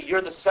 but actually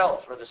you're the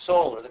self or the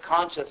soul or the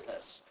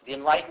consciousness, the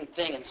enlightened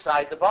thing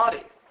inside the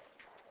body.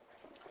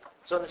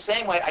 So in the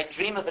same way, I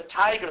dream of a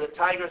tiger. The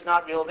tiger is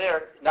not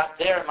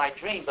there in my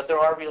dream, but there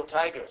are real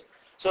tigers.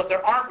 So if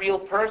there aren't real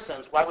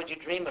persons, why would you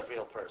dream of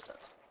real persons?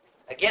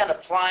 Again,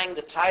 applying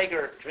the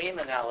tiger dream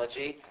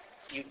analogy,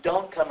 you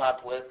don't come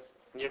up with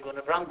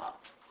Nirguna Brahma.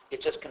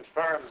 It just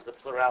confirms the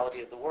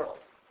plurality of the world.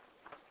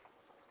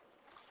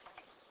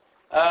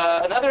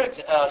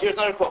 Here's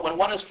another quote. When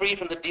one is free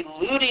from the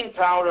deluding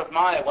power of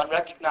Maya, one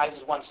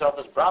recognizes oneself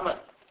as Brahman,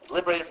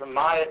 liberated from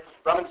Maya,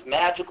 Brahman's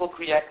magical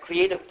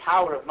creative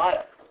power of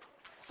Maya.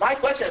 My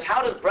question is,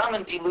 how does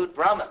Brahman delude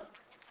Brahman?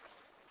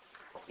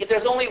 If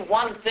there's only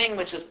one thing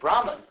which is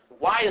Brahman,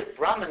 why is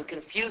Brahman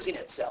confusing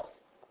itself?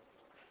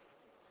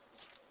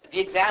 The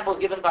example is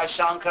given by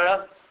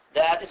Shankara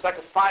that it's like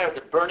a fire,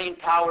 the burning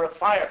power of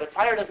fire. But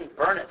fire doesn't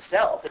burn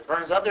itself, it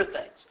burns other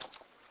things.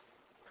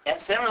 And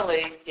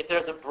similarly, if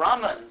there's a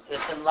Brahman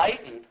that's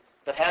enlightened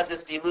but has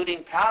this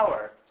deluding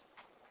power,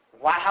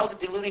 how is it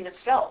deluding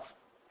itself?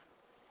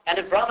 And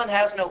if Brahman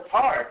has no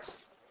parts,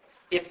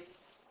 if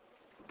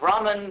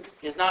Brahman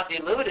is not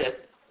deluded,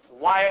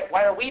 why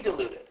are we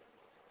deluded?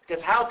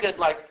 Because how could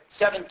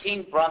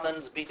 17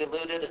 Brahmans be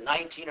deluded and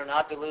 19 are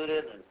not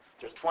deluded and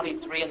there's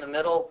 23 in the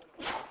middle?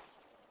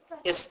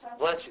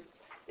 Bless you.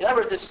 In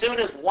other words, as soon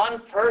as one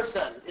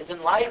person is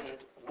enlightened,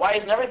 why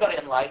isn't everybody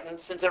enlightened,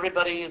 since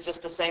everybody is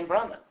just the same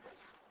Brahman?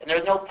 And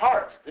there's no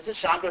parts. This is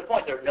Shankara's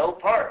point. There are no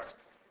parts.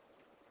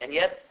 And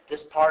yet,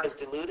 this part is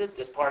deluded,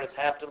 this part is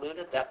half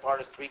deluded, that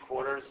part is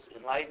 3/4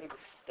 enlightened,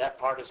 that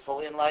part is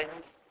fully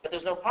enlightened, but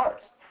there's no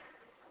parts.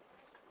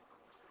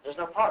 There's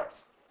no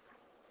parts.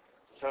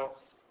 So,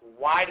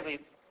 why do we...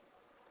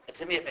 And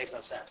to me, it makes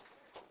no sense,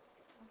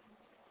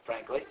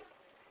 frankly.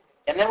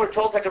 And then we're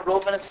told it's like a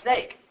rope and a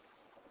snake.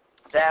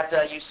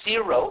 That you see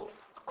a rope,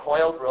 a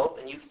coiled rope,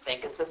 and you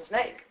think it's a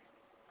snake.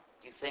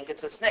 You think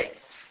it's a snake.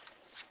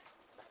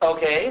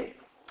 Okay,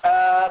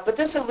 but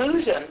this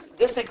illusion,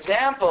 this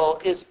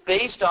example, is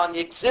based on the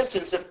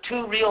existence of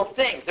two real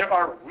things. There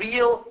are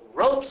real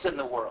ropes in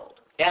the world,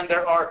 and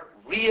there are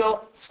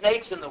real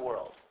snakes in the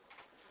world.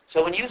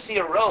 So when you see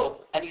a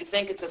rope and you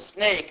think it's a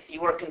snake,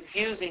 you are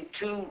confusing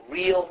two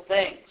real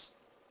things.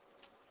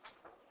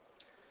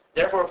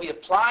 Therefore, if we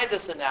apply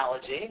this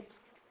analogy,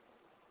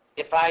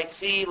 if I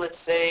see, let's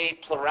say,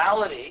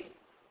 plurality,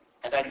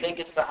 and I think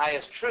it's the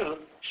highest truth,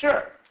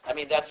 sure. I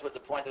mean, that's what the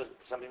point that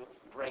somebody was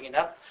bringing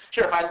up.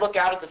 Sure, if I look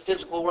out at the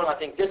physical world, I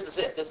think this is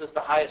it. This is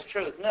the highest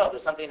truth. No,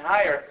 there's something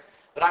higher.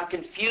 But I'm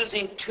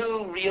confusing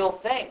two real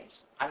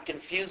things. I'm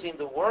confusing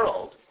the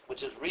world,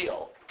 which is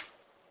real,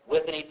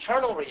 with an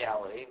eternal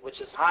reality,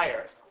 which is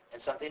higher,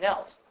 and something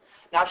else.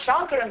 Now,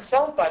 Shankara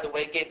himself, by the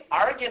way, gave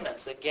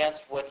arguments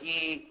against what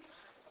he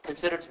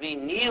considered to be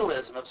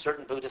nihilism of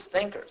certain Buddhist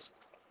thinkers.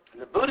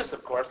 And the Buddhists,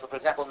 of course, so for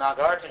example,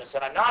 Nagarjuna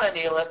said, I'm not a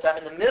nihilist, I'm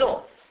in the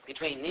middle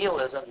between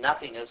nihilism,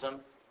 nothingism,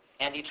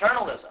 and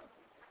eternalism.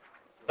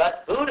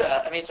 But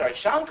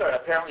Shankara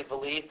apparently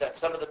believed that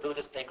some of the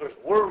Buddhist thinkers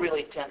were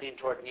really tending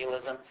toward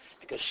nihilism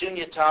because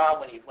shunyata,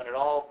 when it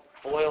all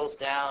boils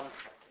down,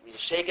 when you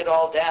shake it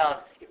all down,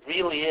 it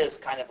really is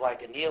kind of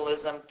like a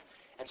nihilism.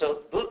 And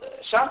so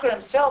Shankara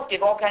himself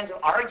gave all kinds of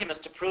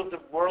arguments to prove the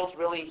world's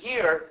really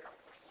here,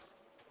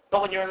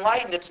 but when you're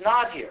enlightened, it's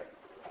not here.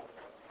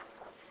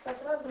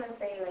 That's what I was going to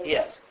say. Like,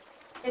 Yes.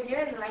 if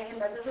you're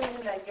enlightened, that doesn't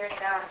mean that you're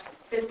not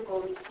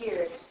physically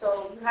here.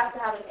 So you have to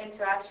have an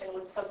interaction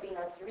with something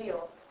that's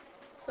real.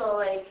 So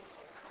like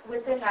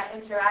within that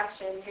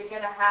interaction, you're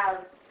going to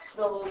have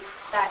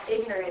that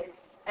ignorance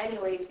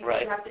anyways because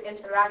Right. you have to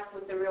interact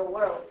with the real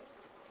world.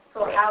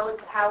 So Right. how would,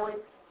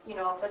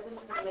 that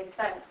just doesn't make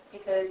sense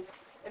because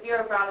if you're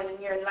a Brahmin and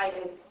you're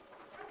enlightened,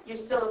 you're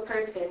still a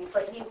person,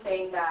 but he's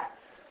saying that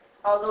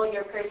although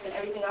you're a person,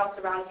 everything else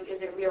around you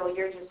isn't real,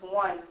 you're just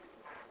one.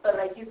 But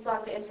like you still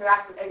have to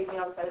interact with everything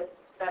else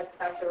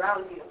that's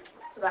around you.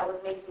 So that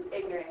would make you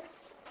ignorant.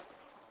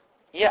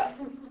 Yeah.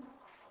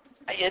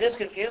 It is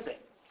confusing.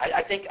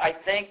 I think,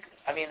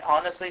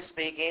 honestly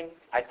speaking,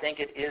 I think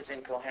it is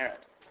incoherent.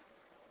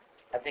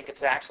 I think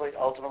it's actually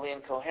ultimately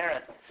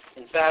incoherent.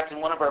 In fact, in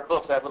one of our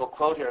books, I have a little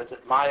quote here, it's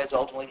that Maya is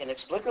ultimately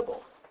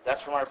inexplicable.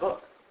 That's from our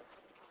book.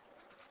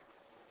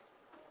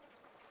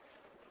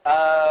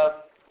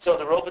 So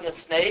the rope and the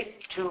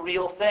snake, two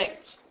real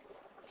things.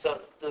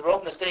 So the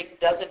rope and the snake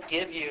doesn't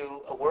give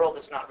you a world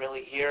that's not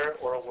really here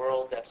or a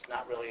world that's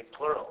not really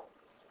plural.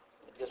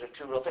 Because they're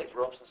two real things.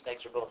 Ropes and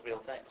snakes are both real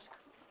things.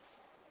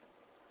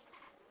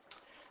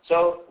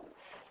 So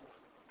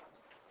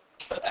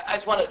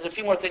there's a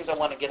few more things I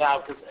want to get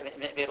out because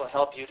maybe it'll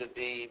help you to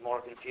be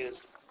more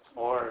confused,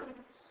 or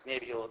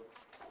maybe you'll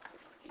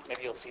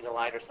see the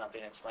light or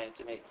something and explain it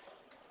to me.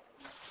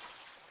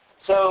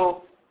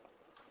 So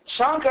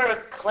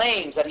Shankara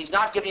claims that he's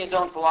not giving his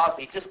own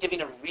philosophy, he's just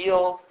giving a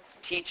real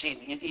teaching.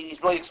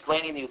 He's really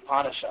explaining the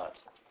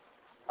Upanishads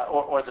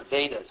or the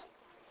Vedas.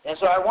 And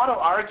so I want to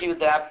argue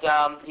that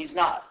he's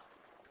not.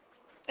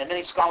 And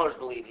many scholars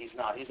believe he's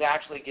not. He's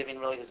actually giving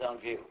really his own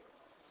view.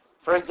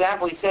 For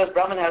example, he says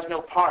Brahman has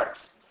no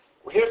parts.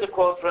 Well, here's a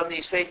quote from the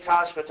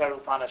Shvetashvatara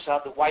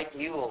Upanishad, the White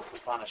Mule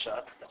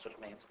Upanishad. That's what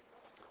it means.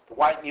 The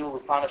White Mule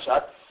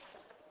Upanishad.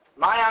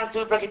 Mayang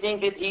tu prakiting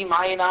vidhi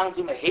mayanang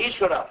tu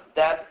maheshwaram.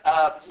 That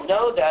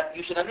know that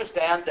you should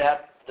understand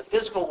that the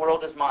physical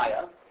world is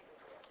Maya,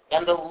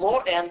 and the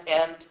Lord and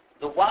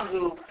the one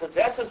who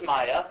possesses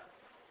Maya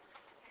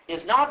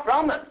is not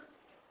Brahman.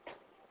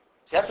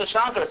 That's what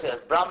Shankara says.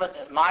 Brahman,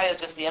 Maya is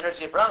just the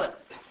energy of Brahman.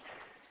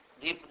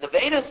 The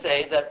Vedas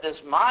say that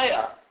this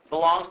Maya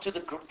belongs to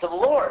the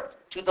Lord,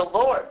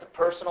 the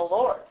personal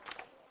Lord.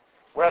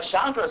 Whereas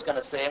Shankara is going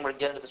to say, and we're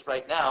getting to this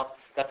right now,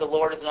 that the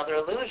Lord is another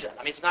illusion.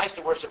 I mean, it's nice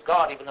to worship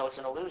God even though it's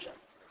an illusion.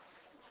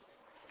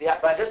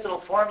 By this little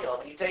formula,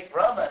 when you take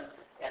Brahman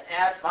and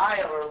add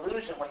Maya or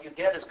illusion, what you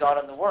get is God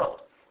in the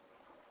world.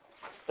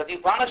 But the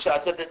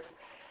Upanishad said that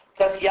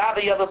Tasyava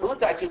Yava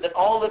Bhutaitu, that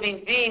all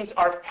living beings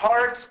are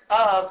parts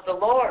of the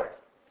Lord.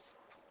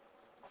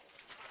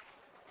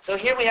 So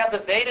here we have the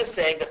Vedas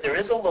saying that there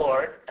is a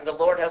Lord, and the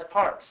Lord has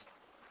parts.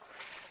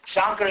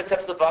 Shankara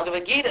accepts the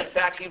Bhagavad Gita. In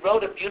fact, he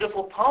wrote a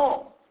beautiful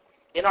poem.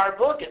 In our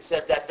book, it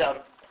said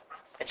that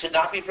it should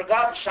not be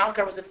forgotten,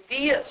 Shankara was a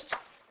theist.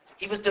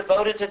 He was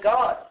devoted to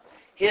God.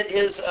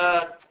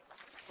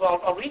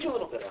 I'll read you a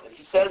little bit of it.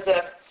 He says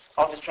that,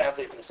 I'll just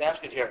translate from the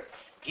Sanskrit here,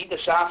 Gita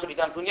Shastra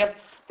Vidam Punyam,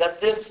 that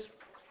this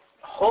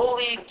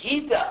holy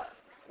Gita,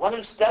 one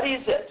who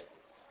studies it,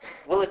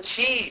 will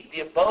achieve the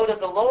abode of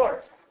the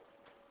Lord.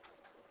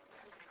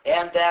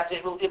 And that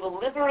it will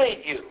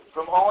liberate you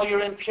from all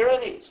your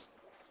impurities.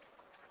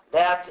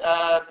 That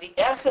the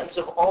essence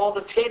of all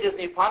the Vedas and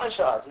the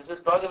Upanishads is this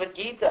Bhagavad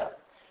Gita.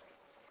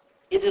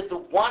 It is the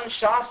one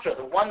Shastra,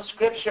 the one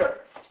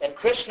scripture, and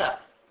Krishna,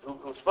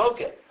 who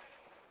spoke it.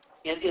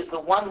 It is the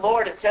one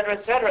Lord, etc.,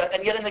 etc.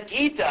 And yet in the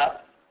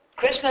Gita,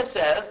 Krishna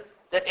says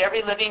that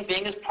every living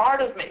being is part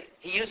of me.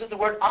 He uses the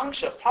word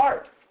angsha,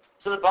 part.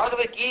 So the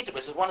Bhagavad Gita,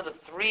 which is one of the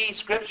three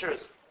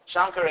scriptures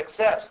Shankara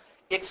accepts,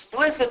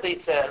 explicitly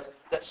says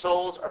that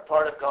souls are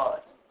part of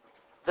God.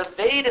 The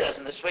Vedas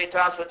and the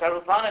Shvetashvatara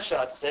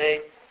Upanishad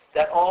say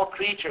that all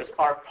creatures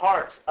are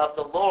parts of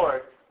the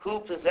Lord who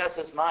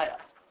possesses Maya.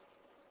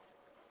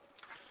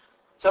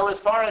 So as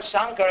far as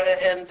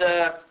Shankara, and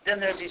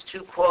then there's these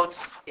two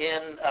quotes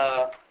in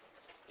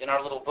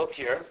our little book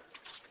here,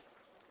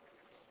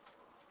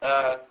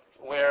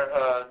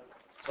 where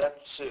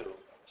Sue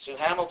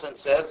Hamilton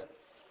says,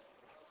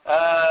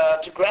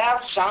 to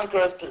grasp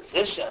Shankara's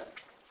position,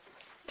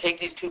 take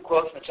these two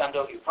quotes from the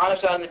Chandogya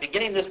Upanishad. In the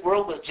beginning, this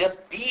world was just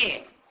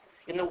being.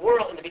 In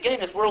the beginning,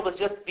 this world was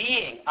just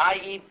being,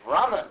 i.e.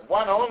 Brahman,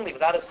 one only,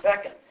 without a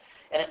second.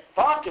 And it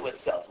thought to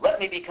itself, let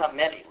me become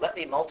many, let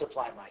me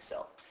multiply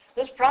myself.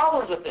 There's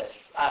problems with this.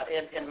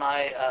 In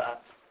my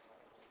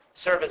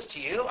service to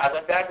you, I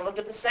went back and looked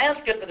at the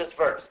Sanskrit for this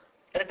verse,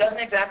 and it doesn't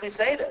exactly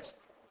say this.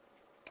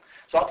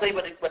 So I'll tell you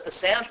what the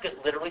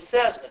Sanskrit literally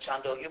says in the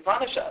Chandogya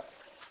Upanishad,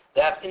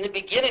 that in the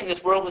beginning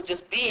this world was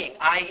just being,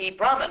 i.e.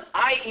 Brahman.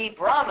 I.e.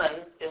 Brahman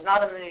is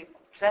not in the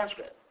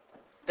Sanskrit.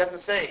 It doesn't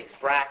say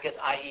bracket,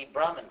 i.e.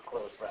 Brahman,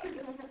 close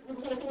bracket.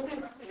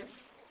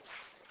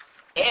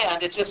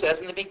 And it just says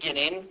in the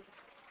beginning,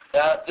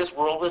 this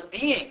world was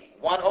being,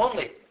 one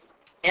only.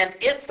 And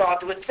it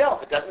thought to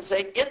itself. It doesn't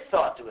say it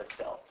thought to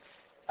itself.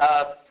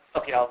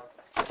 Okay, I'll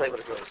tell you what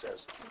it really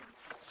says.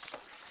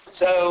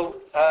 So,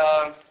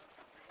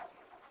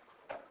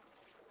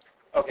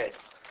 okay.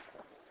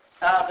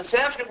 The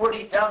Sanskrit word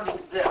idam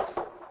means this.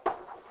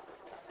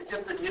 It's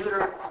just the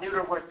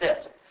neuter word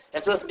this.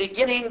 And so at the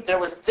beginning there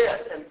was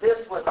this, and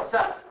this was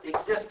sat,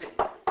 existing.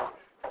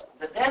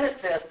 But then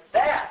it says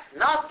that,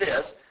 not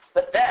this,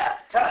 but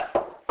that, tat.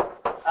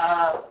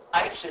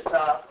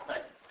 Aikshita.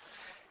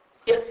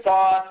 It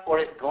thought, or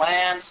it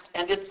glanced,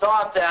 and it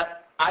thought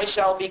that I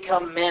shall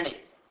become many.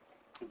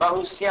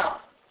 Bahusyam.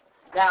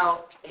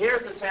 Now,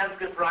 here's the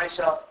Sanskrit for I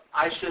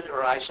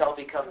shall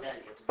become many.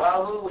 It's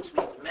bahu, which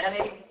means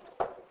many,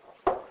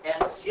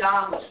 and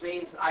syam, which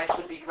means I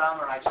should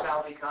become, or I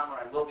shall become, or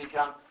I will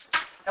become.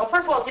 Now,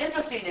 first of all, what's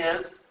interesting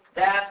is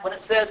that when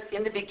it says,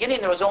 in the beginning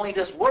there was only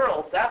this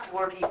world, that's the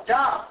word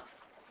idam.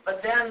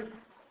 But then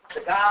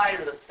the guy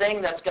or the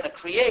thing that's going to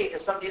create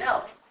is something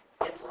else.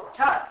 It's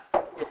tat.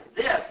 It's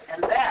this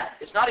and that.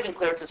 It's not even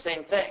clear it's the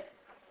same thing.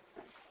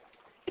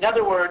 In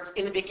other words,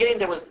 in the beginning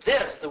there was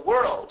this, the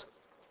world,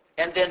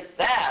 and then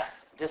that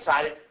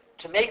decided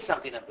to make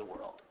something of the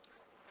world.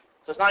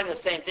 So it's not even the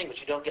same thing,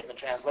 which you don't get in the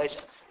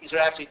translation. These are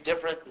actually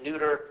different,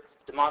 neuter,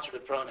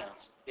 demonstrative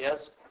pronouns.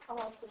 Yes?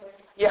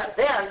 Yeah,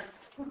 then,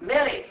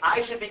 many.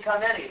 I should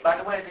become many. By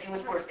the way, the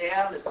English word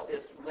am is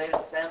related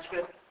to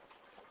Sanskrit.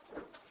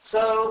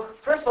 So,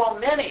 first of all,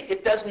 many.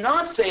 It does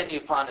not say in the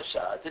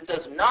Upanishads, it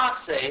does not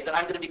say that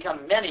I'm going to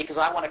become many because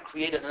I want to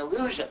create an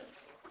illusion.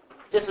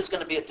 This is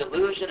going to be a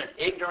delusion and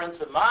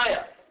ignorance of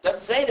Maya. It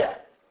doesn't say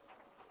that.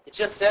 It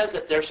just says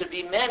that there should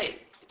be many.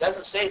 It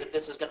doesn't say that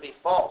this is going to be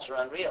false or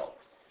unreal.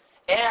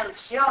 And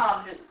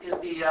syam is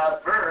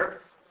the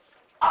verb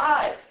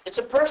I. It's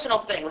a personal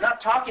thing. We're not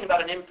talking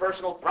about an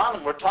impersonal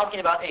Brahman. We're talking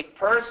about a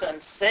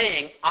person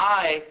saying,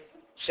 I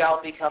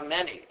shall become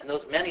many. And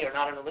those many are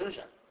not an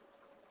illusion.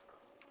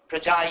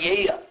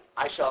 Prajayeya,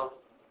 I shall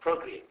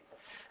procreate.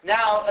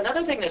 Now,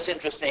 another thing that's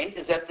interesting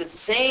is that the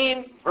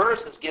same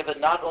verse is given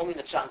not only in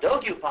the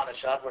Chandogya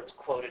Upanishad, where it's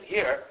quoted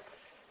here,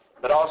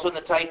 but also in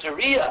the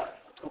Taittiriya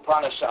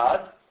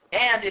Upanishad,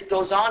 and it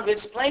goes on to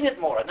explain it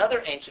more.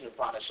 Another ancient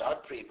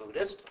Upanishad,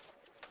 pre-Buddhist,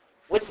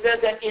 which says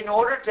that in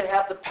order to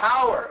have the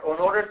power, or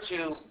in order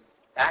to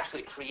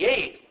actually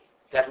create,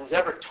 that who's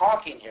ever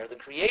talking here, the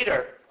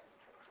creator,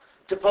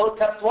 tapo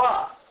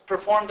taptva,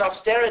 performed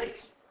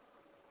austerities.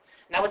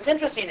 Now what's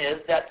interesting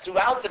is that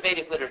throughout the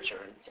Vedic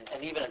literature,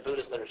 and even in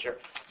Buddhist literature,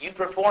 you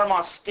perform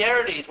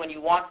austerities when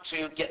you want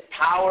to get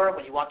power,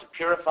 when you want to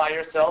purify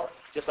yourself,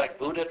 just like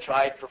Buddha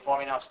tried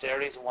performing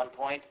austerities at one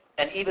point.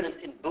 And even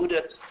in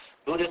Buddhist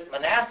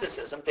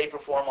monasticism, they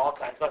perform all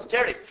kinds of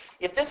austerities.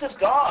 If this is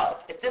God,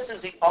 if this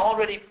is the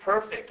already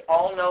perfect,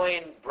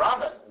 all-knowing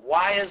Brahman,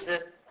 why is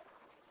it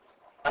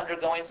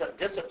undergoing some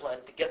discipline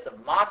to get the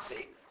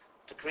moxie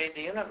to create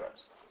the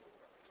universe?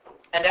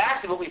 And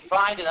actually what we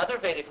find in other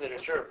Vedic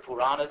literature,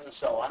 Puranas and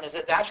so on, is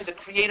that actually the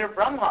creator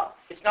Brahma,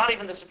 it's not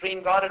even the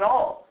supreme God at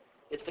all.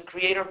 It's the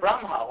creator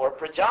Brahma or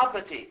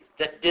Prajapati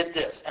that did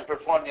this and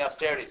performed the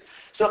austerities.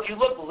 So if you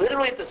look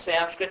literally at the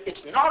Sanskrit,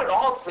 it's not at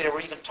all clear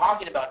we're even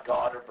talking about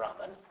God or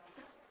Brahman.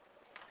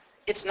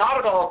 It's not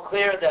at all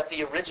clear that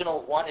the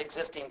original one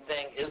existing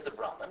thing is the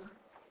Brahman,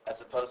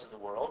 as opposed to the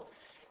world.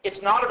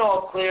 It's not at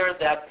all clear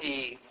that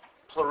the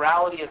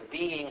plurality of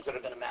beings that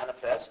are going to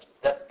manifest,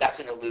 that's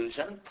an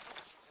illusion.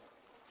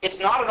 It's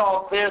not at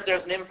all clear that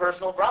there's an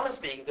impersonal Brahman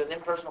speaking, because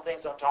impersonal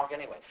things don't talk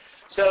anyway.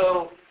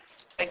 So,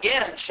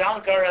 again,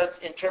 Shankara's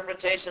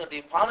interpretation of the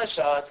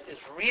Upanishads is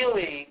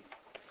really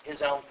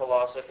his own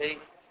philosophy,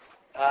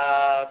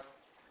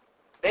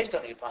 based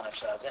on the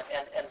Upanishads.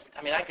 And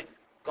I mean, I could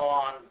go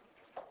on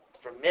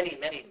for many,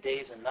 many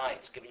days and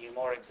nights giving you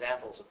more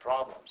examples of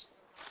problems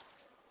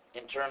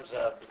in terms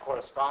of the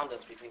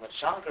correspondence between what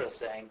Shankara is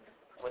saying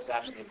and what's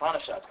actually the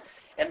Upanishads.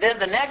 And then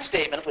the next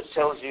statement, which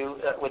tells you,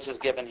 which is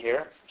given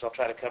here, which I'll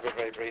try to cover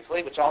very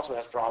briefly, which also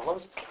has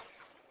problems.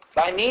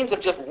 By means of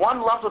just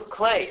one lump of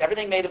clay,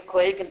 everything made of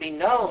clay can be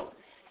known.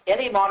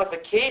 Any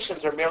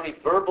modifications are merely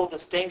verbal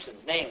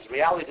distinctions, names.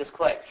 Reality is just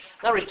clay.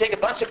 In other words, you take a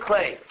bunch of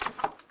clay,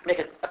 make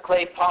a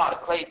clay pot, a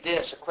clay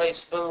dish, a clay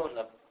spoon,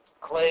 a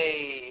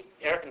clay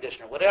air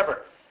conditioner,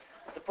 whatever.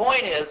 The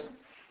point is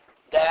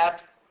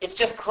that it's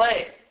just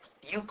clay.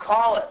 You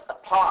call it a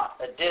pot,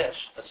 a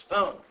dish, a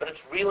spoon, but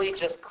it's really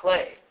just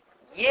clay.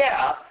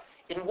 Yeah,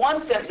 in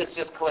one sense it's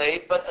just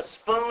clay, but a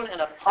spoon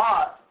and a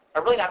pot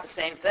are really not the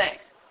same thing.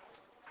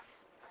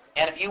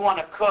 And if you want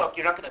to cook,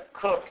 you're not going to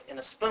cook in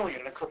a spoon, you're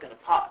going to cook in a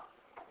pot.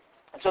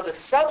 And so the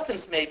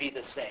substance may be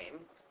the same.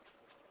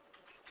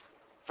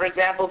 For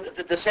example,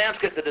 the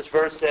Sanskrit for this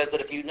verse says that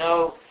if you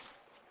know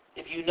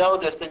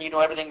this, then you know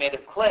everything made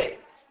of clay.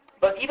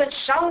 But even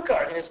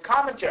Shankar, in his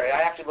commentary,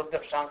 I actually looked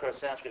up Shankar's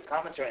Sanskrit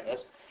commentary on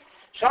this,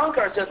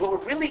 Shankar says what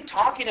we're really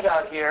talking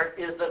about here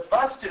is the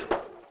vastu.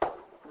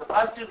 The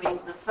vastu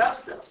means the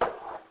substance.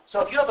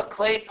 So if you have a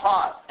clay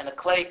pot and a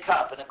clay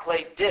cup and a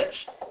clay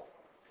dish,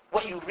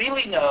 what you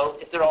really know,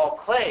 if they're all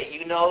clay,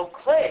 you know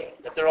clay,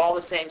 that they're all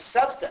the same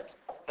substance.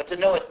 But to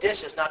know a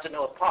dish is not to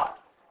know a pot.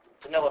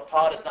 To know a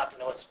pot is not to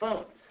know a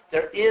spoon.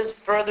 There is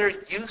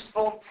further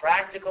useful,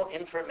 practical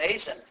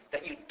information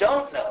that you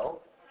don't know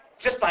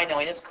just by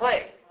knowing it's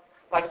clay.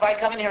 Like if I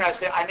come in here and I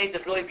say, I made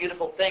this really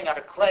beautiful thing out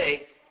of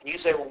clay, and you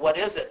say, well, what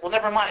is it? Well,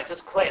 never mind, it's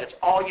just clay. That's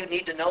all you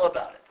need to know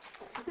about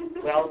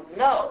it. Well,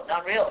 no,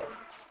 not really.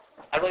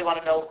 I really want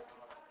to know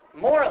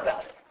more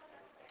about it.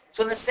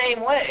 So in the same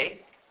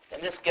way,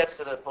 and this gets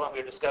to the point we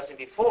were discussing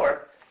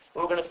before,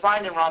 what we're going to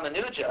find in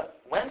Ramanuja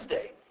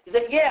Wednesday is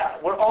that, yeah,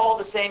 we're all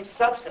the same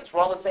substance.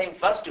 We're all the same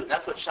vastu. And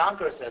that's what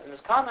Shankara says in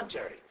his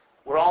commentary.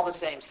 We're all the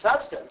same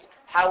substance.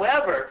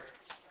 However,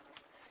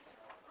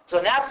 so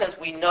in that sense,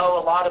 we know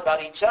a lot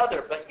about each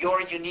other, but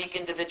your unique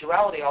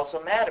individuality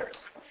also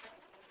matters.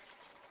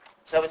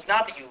 So it's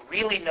not that you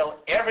really know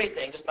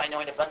everything just by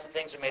knowing a bunch of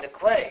things are made of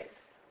clay.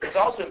 It's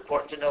also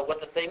important to know what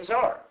the things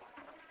are.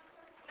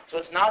 So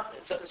it's not,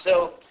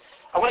 so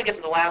I want to get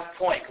to the last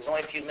point because there's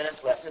only a few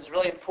minutes left, and it's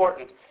really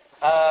important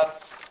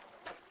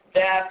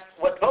that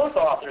what both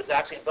authors,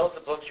 actually in both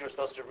the books you were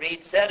supposed to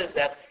read, said is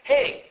that,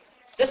 hey,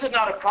 this is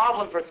not a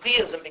problem for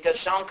theism because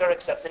Shankar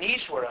accepts an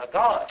Ishvara, a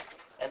God.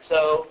 And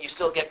so you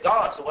still get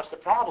God, so what's the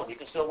problem? You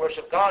can still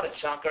worship God in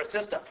Shankar's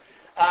system.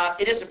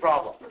 It is a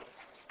problem.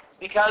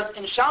 Because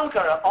in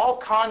Shankara, all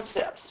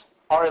concepts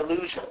are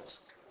illusions.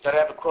 I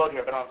have a quote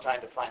here, but I don't have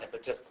time to find it,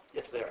 but just,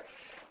 it's there.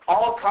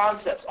 All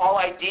concepts, all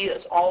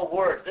ideas, all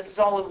words, this is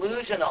all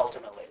illusion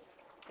ultimately.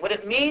 What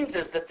it means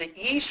is that the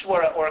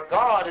Ishvara, or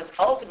God, is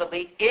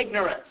ultimately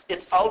ignorance.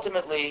 It's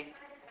ultimately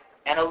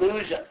an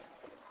illusion.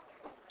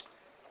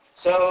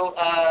 So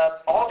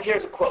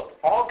here's a quote.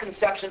 All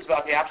conceptions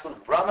about the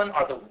absolute Brahman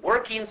are the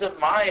workings of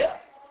Maya.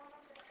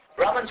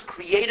 Brahman's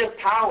creative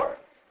power,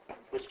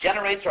 which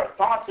generates our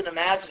thoughts and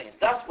imaginings.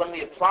 Thus, when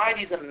we apply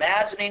these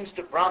imaginings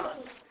to Brahman,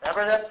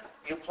 remember that?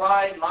 You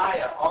apply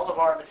Maya, all of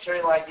our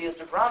material ideas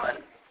to Brahman,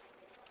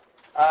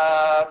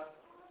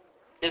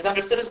 is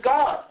understood as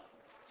God.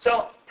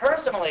 So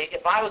personally,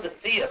 if I was a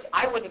theist,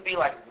 I wouldn't be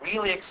like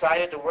really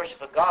excited to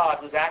worship a God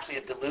who's actually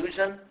a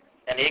delusion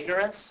and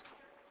ignorance.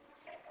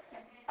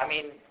 I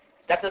mean,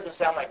 that doesn't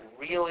sound like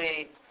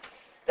really,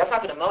 that's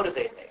not going to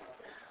motivate me.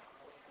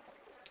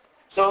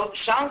 So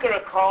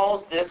Shankara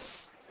calls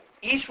this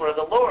Ishvara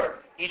the Lord.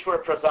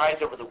 Ishvara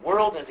presides over the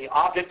world and is the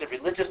object of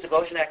religious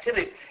devotion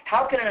activities.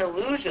 How can an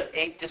illusion,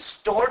 a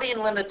distorting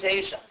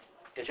limitation,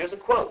 because here's a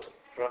quote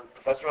from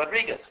Professor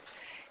Rodriguez,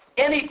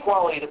 any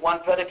quality that one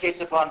predicates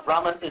upon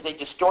Brahman is a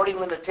distorting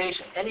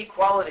limitation. Any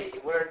quality,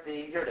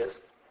 here it is.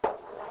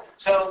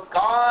 So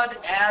God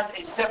as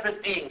a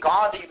separate being,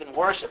 God that you can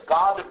worship,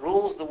 God that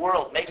rules the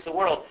world, makes the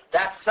world,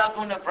 that's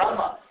Saguna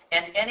Brahma.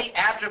 And any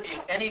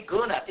attribute, any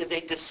guna is a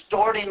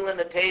distorting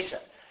limitation.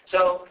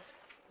 So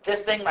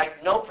this thing,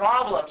 like, no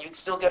problem, you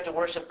still get to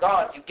worship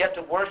God. You get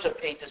to worship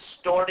a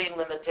distorting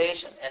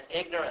limitation, an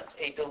ignorance,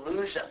 a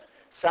delusion,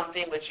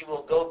 something which you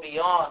will go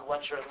beyond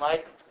once you're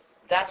enlightened.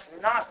 That's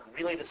not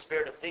really the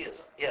spirit of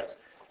theism. Yes?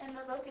 In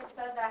the book, it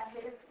said that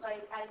his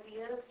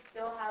ideas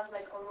still have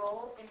a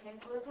role in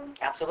Hinduism.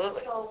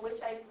 Absolutely. So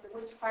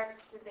which parts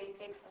did they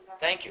take from that?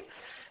 Thank you.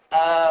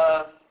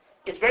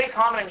 It's very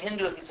common in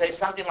Hinduism to say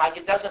something like,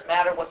 it doesn't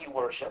matter what you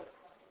worship.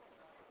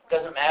 It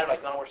doesn't matter, like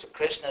you want to worship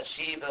Krishna,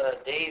 Shiva,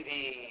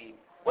 Devi,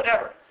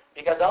 whatever.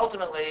 Because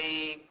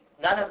ultimately,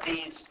 none of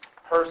these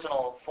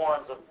personal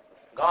forms of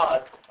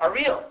God are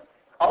real.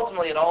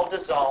 Ultimately, it all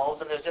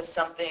dissolves and there's just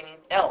something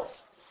else.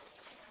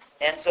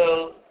 And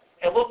so,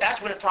 actually, we're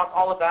going to talk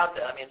all about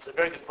that. I mean, it's a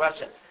very good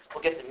question.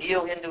 We'll get to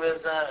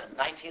Neo-Hinduism,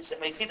 19th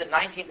century. You see the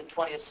 19th and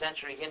 20th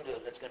century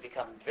Hinduism that's going to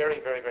become very,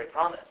 very, very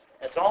prominent.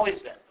 It's always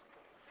been.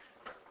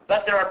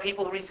 But there are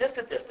people who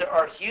resisted this. There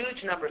are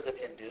huge numbers of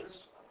Hindus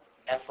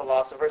and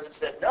philosophers that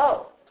said,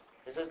 no,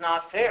 this is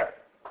not fair.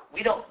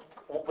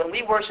 When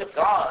we worship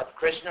God,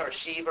 Krishna or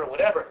Shiva or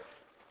whatever,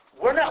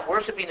 we're not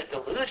worshiping a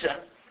delusion.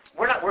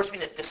 We're not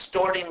worshiping a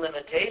distorting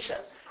limitation.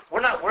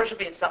 We're not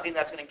worshiping something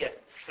that's going to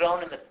get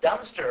thrown in the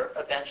dumpster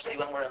eventually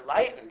when we're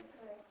enlightened.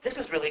 This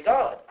is really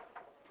God.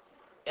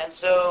 And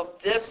so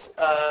this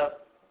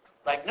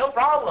Like, no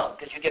problem,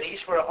 because you get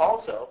Ishvara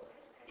also.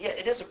 Yeah,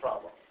 it is a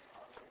problem.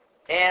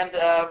 And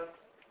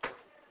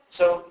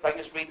so, if I can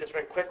just read this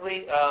very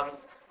quickly.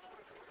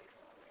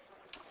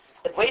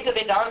 Advaita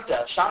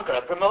Vedanta,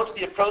 Shankara, promotes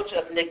the approach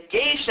of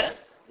negation,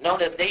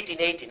 known as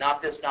neti-neti,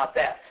 not this, not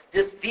that.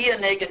 This via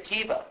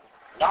negativa.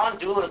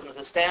 Non-dualism is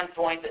a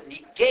standpoint that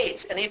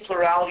negates any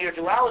plurality or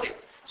duality.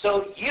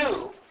 So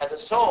you, as a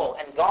soul,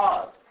 and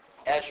God,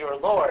 as your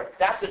Lord,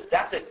 that's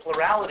a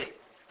plurality.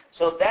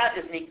 So that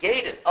is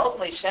negated.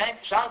 Ultimately,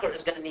 Shankara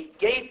is going to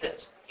negate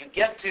this. You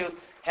get to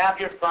have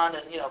your fun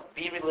and,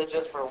 be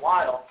religious for a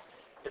while,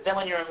 but then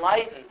when you're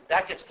enlightened,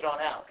 that gets thrown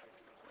out.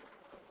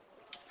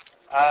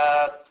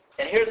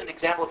 And here's an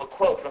example of a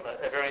quote from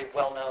a very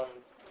well-known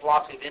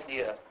Philosophy of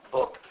India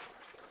book.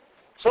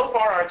 So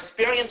far, our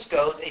experience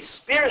goes, a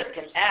spirit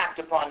can act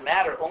upon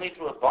matter only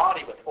through a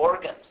body with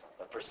organs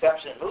of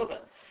perception and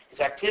movement. His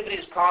activity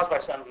is caused by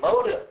some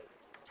motive,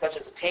 such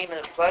as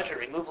attainment of pleasure,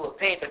 removal of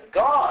pain. But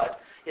God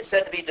is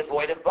said to be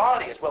devoid of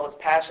body, as well as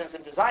passions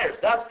and desires.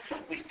 Thus,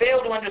 we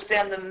fail to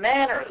understand the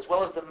manner, as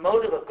well as the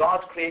motive of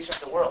God's creation of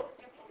the world.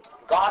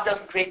 God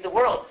doesn't create the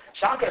world.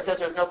 Shankara says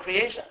there's no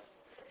creation.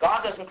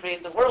 God doesn't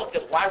create the world,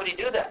 because why would he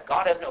do that?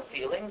 God has no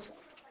feelings.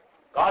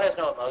 God has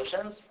no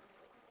emotions.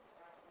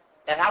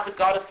 And how could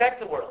God affect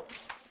the world?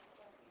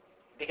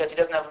 Because he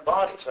doesn't have a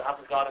body, so how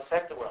could God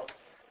affect the world?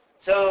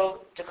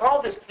 So to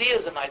call this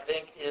theism, I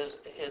think, is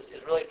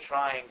really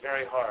trying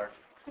very hard.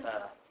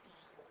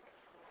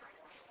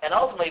 And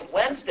ultimately,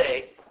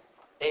 Wednesday,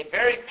 a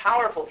very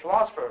powerful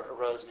philosopher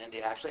arose in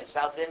India, actually, in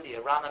South India,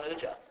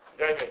 Ramanuja,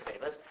 very, very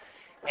famous.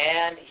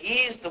 And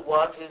he's the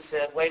one who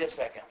said, wait a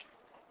second.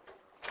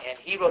 And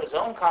he wrote his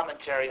own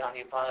commentary on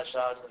the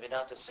Upanishads, the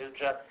Vedanta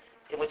Sutra,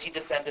 in which he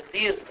defended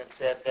theism and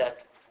said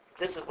that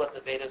this is what the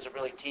Vedas are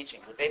really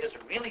teaching. The Vedas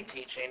are really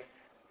teaching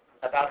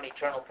about an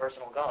eternal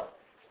personal God.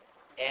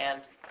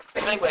 And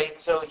anyway,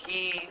 so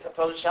he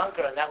opposed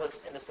Shankara, and that was,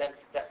 in a sense,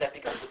 that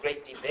becomes a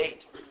great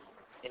debate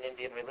in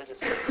Indian religious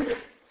history.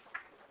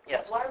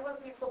 Yes? Why was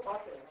he so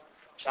popular?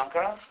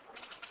 Shankara?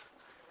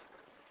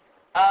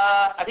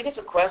 I think it's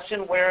a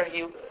question where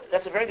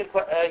that's a very good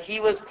question. He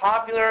was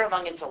popular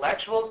among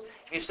intellectuals.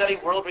 If you study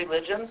world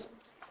religions,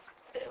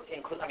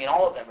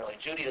 all of them really,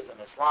 Judaism,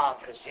 Islam,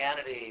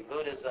 Christianity,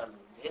 Buddhism,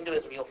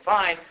 Hinduism, you'll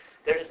find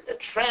there is a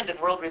trend in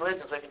world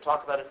religions, we can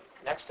talk about it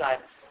next time,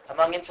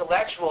 among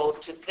intellectuals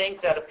to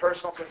think that a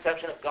personal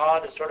conception of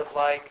God is sort of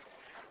like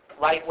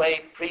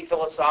lightweight,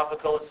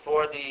 pre-philosophical. It's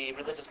for the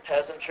religious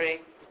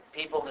peasantry,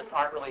 people that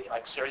aren't really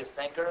like serious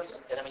thinkers.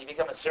 And then when you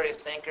become a serious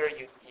thinker,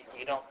 you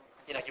don't,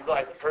 you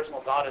realize that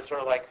personal God is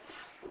sort of like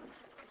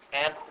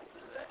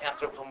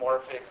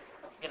anthropomorphic,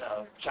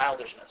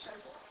 childishness.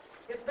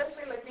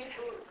 Especially like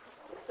people,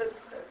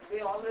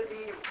 they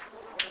already,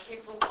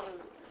 people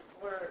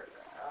were,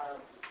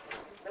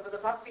 there was a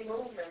bhakti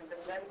movement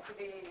and then to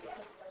be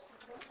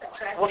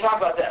attracted. We'll talk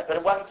about that, but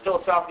it wasn't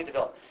philosophically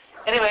developed.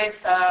 Anyway,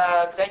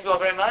 thank you all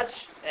very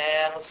much,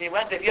 and we'll see you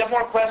Wednesday. If you have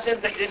more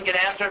questions that you didn't get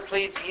answered,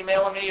 please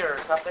email me or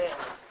something.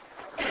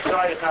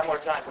 Sorry, there's not more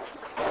time.